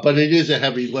 But it is a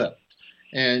heavy lift.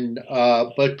 And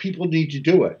but people need to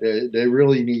do it. They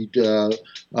really need,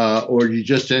 or you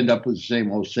just end up with the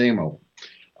same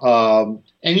old.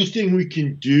 Anything we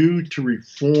can do to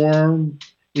reform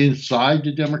inside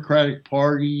the Democratic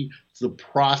Party, the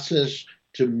process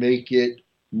to make it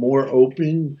more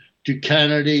open to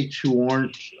candidates who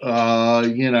aren't,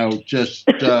 just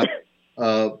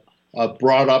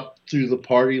brought up through the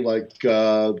party, like,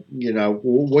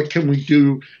 what can we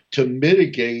do to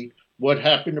mitigate what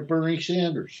happened to Bernie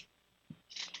Sanders?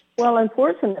 Well,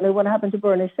 unfortunately, what happened to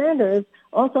Bernie Sanders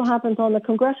also happens on the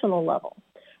congressional level.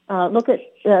 Look at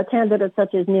candidates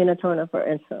such as Nina Turner, for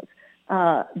instance.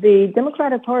 The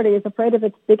Democratic Party is afraid of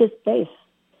its biggest base.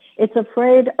 It's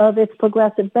afraid of its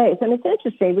progressive base. And it's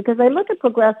interesting because they look at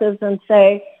progressives and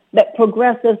say that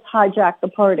progressives hijack the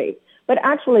party. But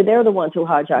actually, they're the ones who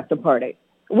hijack the party.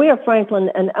 We are Franklin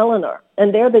and Eleanor,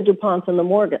 and they're the DuPonts and the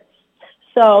Morgans.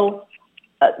 So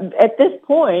at this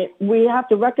point, we have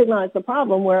to recognize the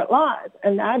problem where it lies,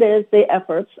 and that is the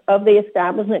efforts of the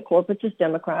establishment corporatist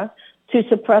Democrats to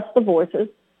suppress the voices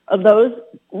of those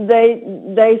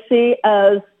they see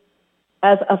as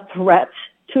a threat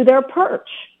to their perch.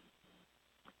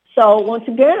 So once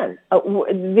again,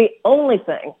 the only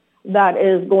thing that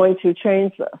is going to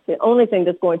change this, the only thing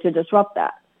that's going to disrupt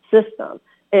that system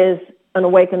is an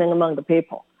awakening among the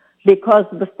people, because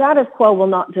the status quo will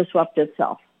not disrupt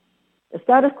itself. The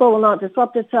status quo will not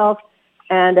disrupt itself,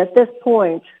 and at this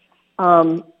point,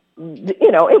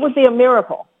 it would be a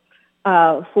miracle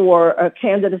for a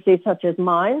candidacy such as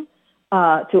mine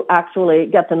to actually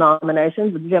get the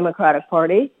nominations of the Democratic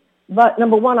Party. But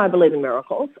number one, I believe in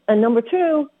miracles. And number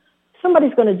two,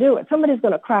 somebody's going to do it. Somebody's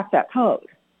going to crack that code.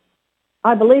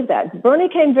 I believe that. Bernie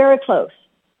came very close.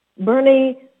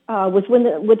 Bernie was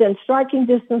within striking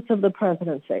distance of the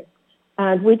presidency.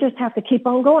 And we just have to keep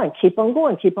on going, keep on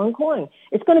going, keep on going.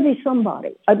 It's going to be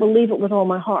somebody. I believe it with all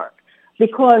my heart,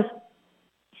 because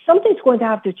something's going to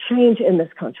have to change in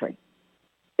this country.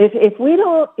 If we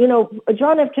don't,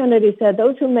 John F. Kennedy said,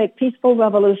 those who make peaceful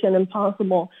revolution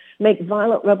impossible make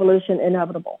violent revolution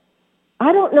inevitable.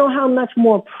 I don't know how much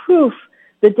more proof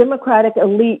the Democratic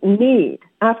elite need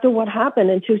after what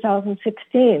happened in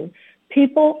 2016.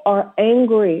 People are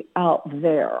angry out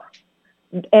there.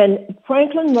 And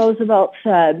Franklin Roosevelt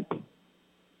said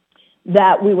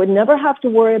that we would never have to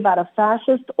worry about a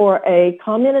fascist or a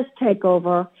communist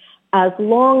takeover as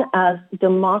long as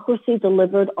democracy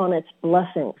delivered on its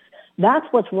blessings. That's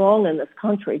what's wrong in this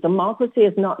country. Democracy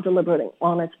is not delivering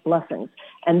on its blessings.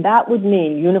 And that would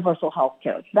mean universal health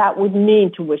care. That would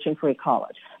mean tuition-free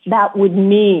college. That would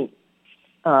mean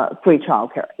free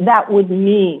child care. That would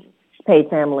mean paid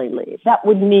family leave. That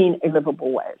would mean a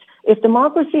livable wage. If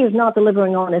democracy is not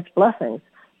delivering on its blessings,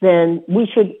 then we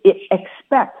should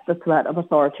expect the threat of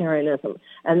authoritarianism.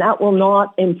 And that will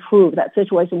not improve, that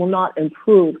situation will not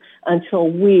improve until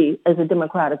we, as a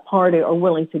Democratic Party, are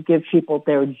willing to give people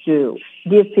their due,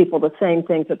 give people the same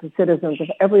things that the citizens of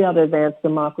every other advanced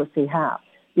democracy have.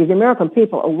 The American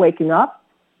people are waking up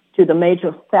to the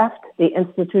major theft, the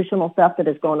institutional theft that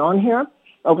has gone on here.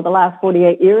 Over the last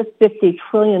 48 years, $50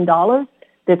 trillion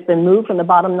that's been moved from the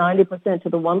bottom 90% to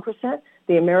the 1%.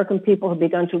 The American people have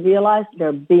begun to realize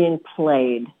they're being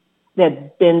played. They've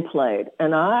been played.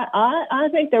 And I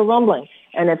think they're rumbling.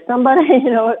 And if somebody,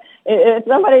 if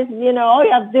somebody's, all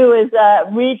you have to do is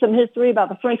read some history about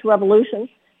the French Revolution,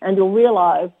 and you'll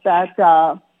realize that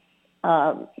the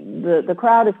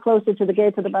crowd is closer to the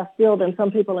gates of the Bastille than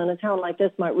some people in a town like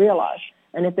this might realize.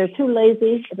 And if they're too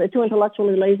lazy, if they're too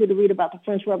intellectually lazy to read about the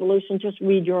French Revolution, just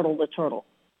read Yertle the Turtle.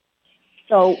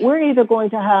 So we're either going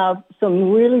to have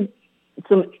an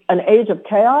age of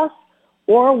chaos,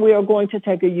 or we are going to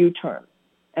take a U-turn.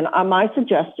 And my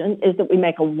suggestion is that we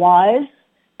make a wise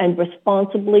and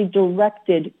responsibly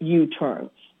directed U-turn,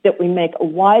 that we make a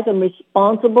wise and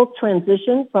responsible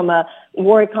transition from a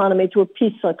war economy to a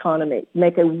peace economy,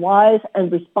 make a wise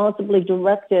and responsibly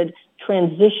directed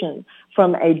transition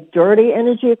from a dirty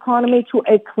energy economy to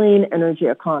a clean energy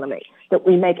economy, that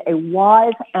we make a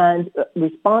wise and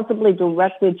responsibly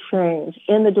directed change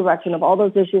in the direction of all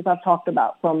those issues I've talked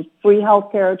about, from free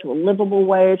health care to a livable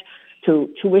wage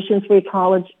to tuition-free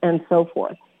college and so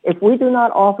forth. If we do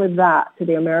not offer that to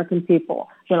the American people,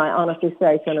 then I honestly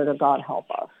say, Senator, God help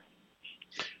us.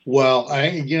 Well,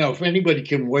 if anybody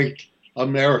can wake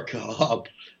America up,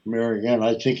 Marianne,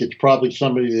 I think it's probably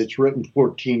somebody that's written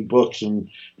 14 books and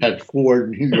had 4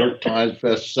 New York Times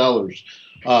bestsellers.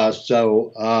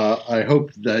 So I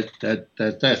hope that's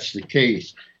the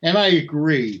case. And I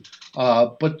agree.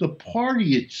 But the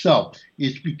party itself,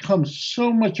 it's become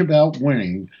so much about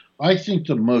winning. I think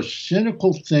the most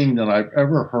cynical thing that I've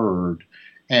ever heard,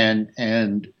 and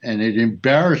it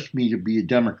embarrassed me to be a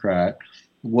Democrat,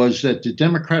 was that the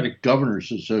Democratic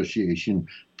Governors Association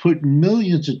put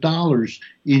millions of dollars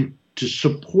into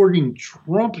supporting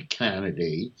Trump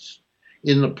candidates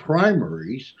in the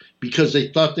primaries because they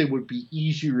thought they would be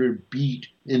easier to beat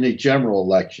in a general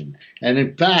election. And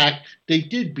in fact, they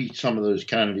did beat some of those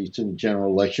candidates in the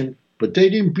general election, but they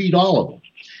didn't beat all of them.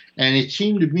 And it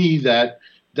seemed to me that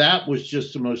that was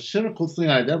just the most cynical thing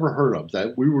I'd ever heard of,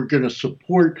 that we were going to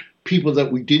support people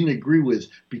that we didn't agree with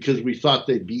because we thought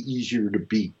they'd be easier to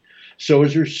beat. So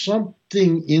is there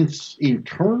something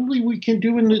internally we can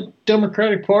do in the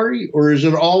Democratic Party, or is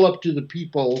it all up to the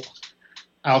people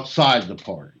outside the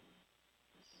party?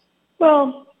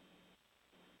 Well,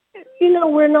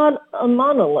 we're not a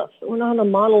monolith. We're not a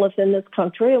monolith in this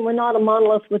country, and we're not a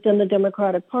monolith within the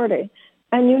Democratic Party.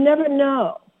 And you never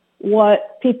know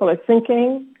what people are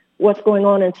thinking, what's going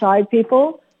on inside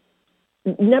people.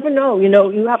 You never know.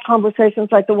 You have conversations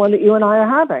like the one that you and I are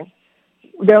having.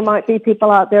 There might be people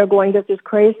out there going, this is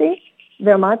crazy.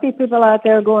 there might be people out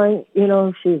there going,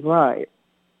 she's right.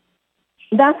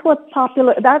 That's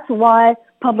why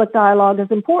public dialogue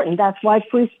is important. That's why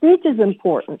free speech is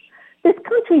important. This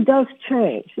country does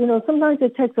change. Sometimes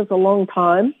it takes us a long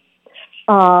time.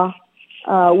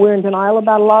 We're in denial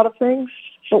about a lot of things.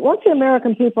 But once the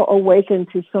American people awaken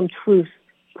to some truths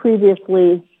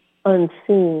previously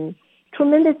unseen,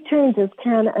 tremendous changes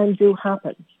can and do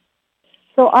happen.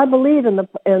 So I believe in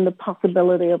the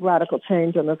possibility of radical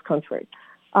change in this country.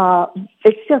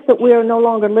 It's just that we are no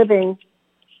longer living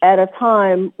at a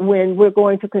time when we're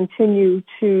going to continue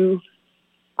to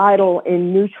idle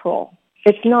in neutral.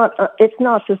 It's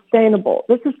not sustainable.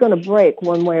 This is going to break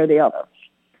one way or the other.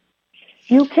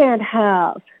 You can't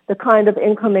have the kind of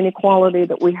income inequality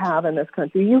that we have in this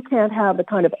country. You can't have the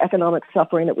kind of economic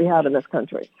suffering that we have in this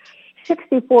country.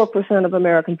 64% of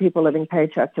American people living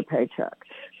paycheck to paycheck.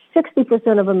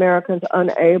 60% of Americans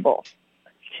unable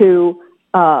to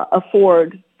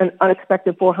afford an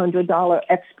unexpected $400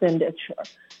 expenditure.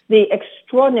 The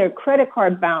extraordinary credit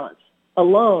card balance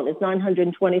alone is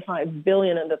 $925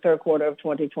 billion in the third quarter of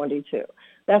 2022.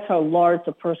 That's how large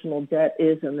the personal debt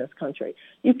is in this country.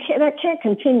 That can't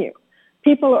continue.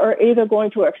 People are either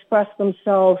going to express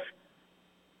themselves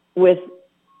with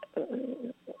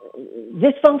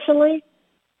dysfunctionally,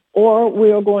 or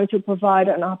we are going to provide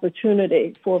an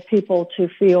opportunity for people to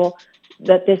feel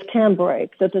that this can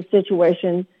break, that the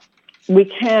situation, we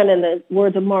can, in the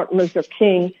words of Martin Luther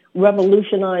King,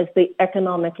 revolutionize the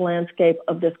economic landscape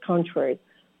of this country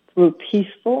through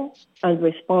peaceful and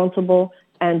responsible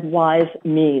and wise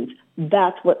means.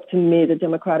 That's what, to me, the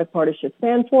Democratic Party should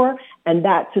stand for, and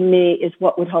that, to me, is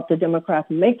what would help the Democrats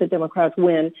make the Democrats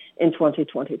win in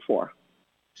 2024.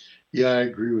 Yeah, I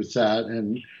agree with that,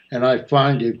 and I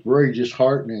find it very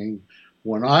disheartening.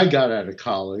 When I got out of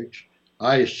college,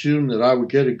 I assumed that I would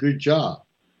get a good job,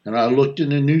 and I looked in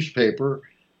the newspaper,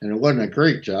 and it wasn't a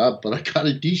great job, but I got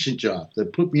a decent job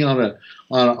that put me on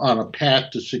a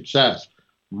path to success.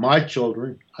 My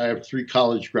children, I have 3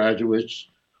 college graduates.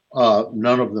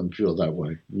 None of them feel that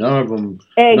way. None of them.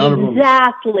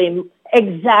 Exactly,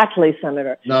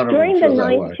 Senator. None of them feel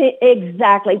that way.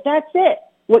 Exactly. That's it.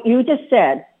 What you just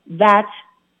said. That's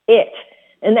it.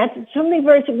 And that's something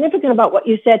very significant about what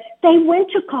you said. They went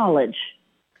to college.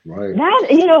 Right.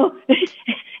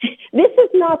 This is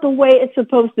not the way it's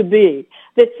supposed to be.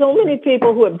 That so many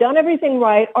people who have done everything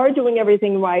right, are doing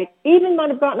everything right, even might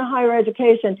have gotten a higher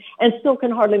education and still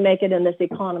can hardly make it in this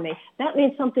economy. That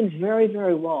means something's very,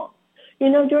 very wrong.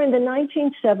 During the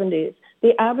 1970s,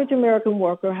 the average American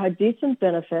worker had decent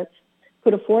benefits,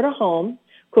 could afford a home,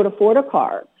 could afford a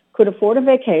car, could afford a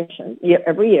vacation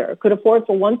every year, could afford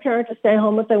for one parent to stay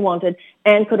home if they wanted,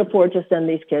 and could afford to send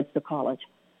these kids to college.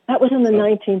 That was in the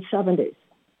 1970s.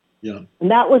 Yeah. And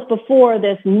that was before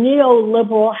this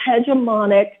neoliberal,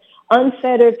 hegemonic,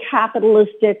 unfettered,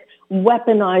 capitalistic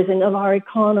weaponizing of our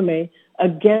economy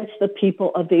against the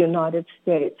people of the United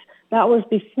States. That was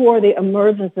before the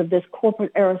emergence of this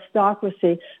corporate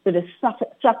aristocracy that is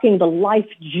sucking the life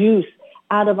juice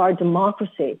out of our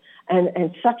democracy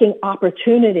and sucking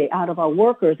opportunity out of our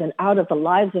workers and out of the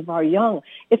lives of our young.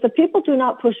 If the people do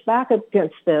not push back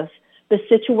against this, the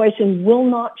situation will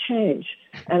not change.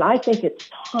 And I think it's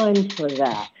time for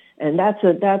that. And that's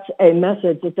a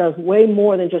message that does way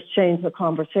more than just change the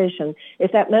conversation.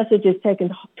 If that message is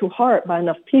taken to heart by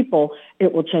enough people,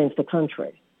 it will change the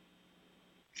country.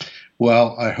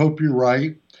 Well, I hope you're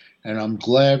right. And I'm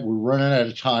glad we're running out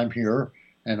of time here.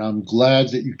 And I'm glad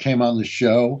that you came on the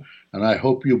show. And I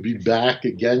hope you'll be back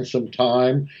again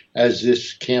sometime as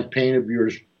this campaign of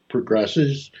yours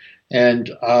progresses.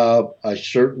 And I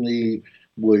certainly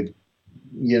would,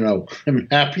 I'm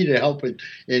happy to help it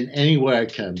in any way I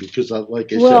can because,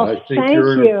 like I said, I think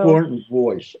you're an important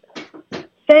voice.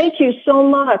 Thank you so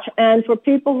much. And for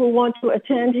people who want to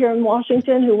attend here in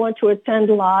Washington, who want to attend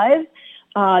live,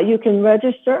 you can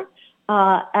register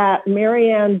at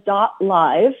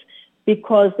Marianne.live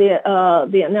because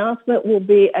the announcement will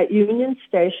be at Union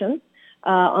Station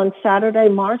on Saturday,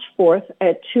 March 4th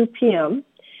at 2 p.m.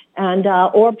 And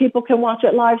or people can watch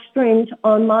it live streamed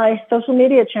on my social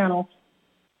media channels.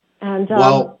 And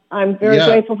I'm very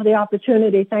grateful for the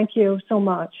opportunity. Thank you so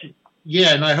much.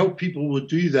 Yeah, and I hope people will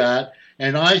do that.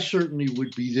 And I certainly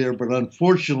would be there, but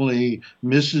unfortunately,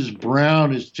 Mrs.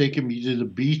 Brown is taking me to the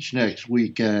beach next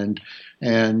weekend,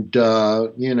 and I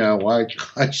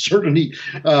certainly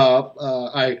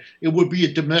it would be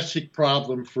a domestic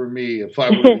problem for me if I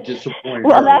were to disappoint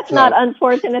well, her. That's not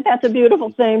unfortunate. That's a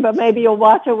beautiful thing. But maybe you'll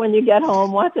watch it when you get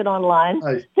home. Watch it online.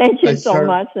 Thank you so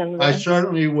much. And I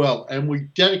certainly will. And we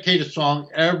dedicate a song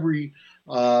every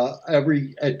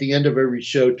at the end of every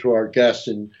show to our guests,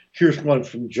 and Here's one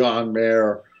from John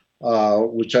Mayer,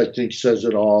 which I think says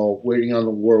it all, waiting on the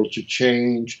world to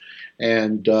change.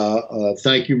 And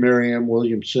thank you, Marianne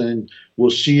Williamson.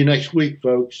 We'll see you next week,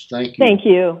 folks. Thank you. Thank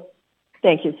you.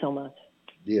 Thank you so much.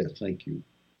 Yeah, thank you.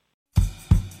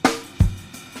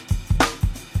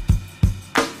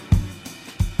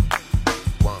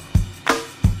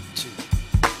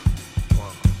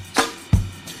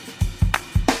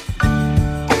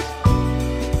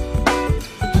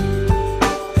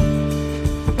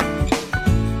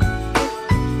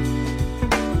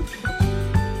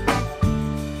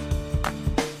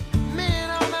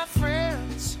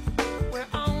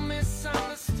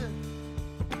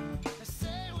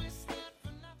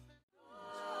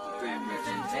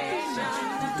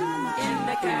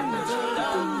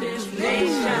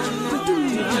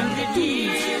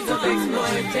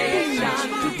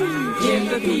 Give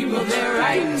the people their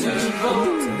right to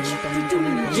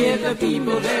vote. Give the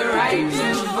people their right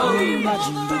to vote.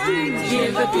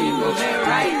 Give the people their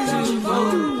right to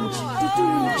vote.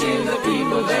 Give the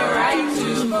people their right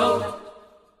to vote.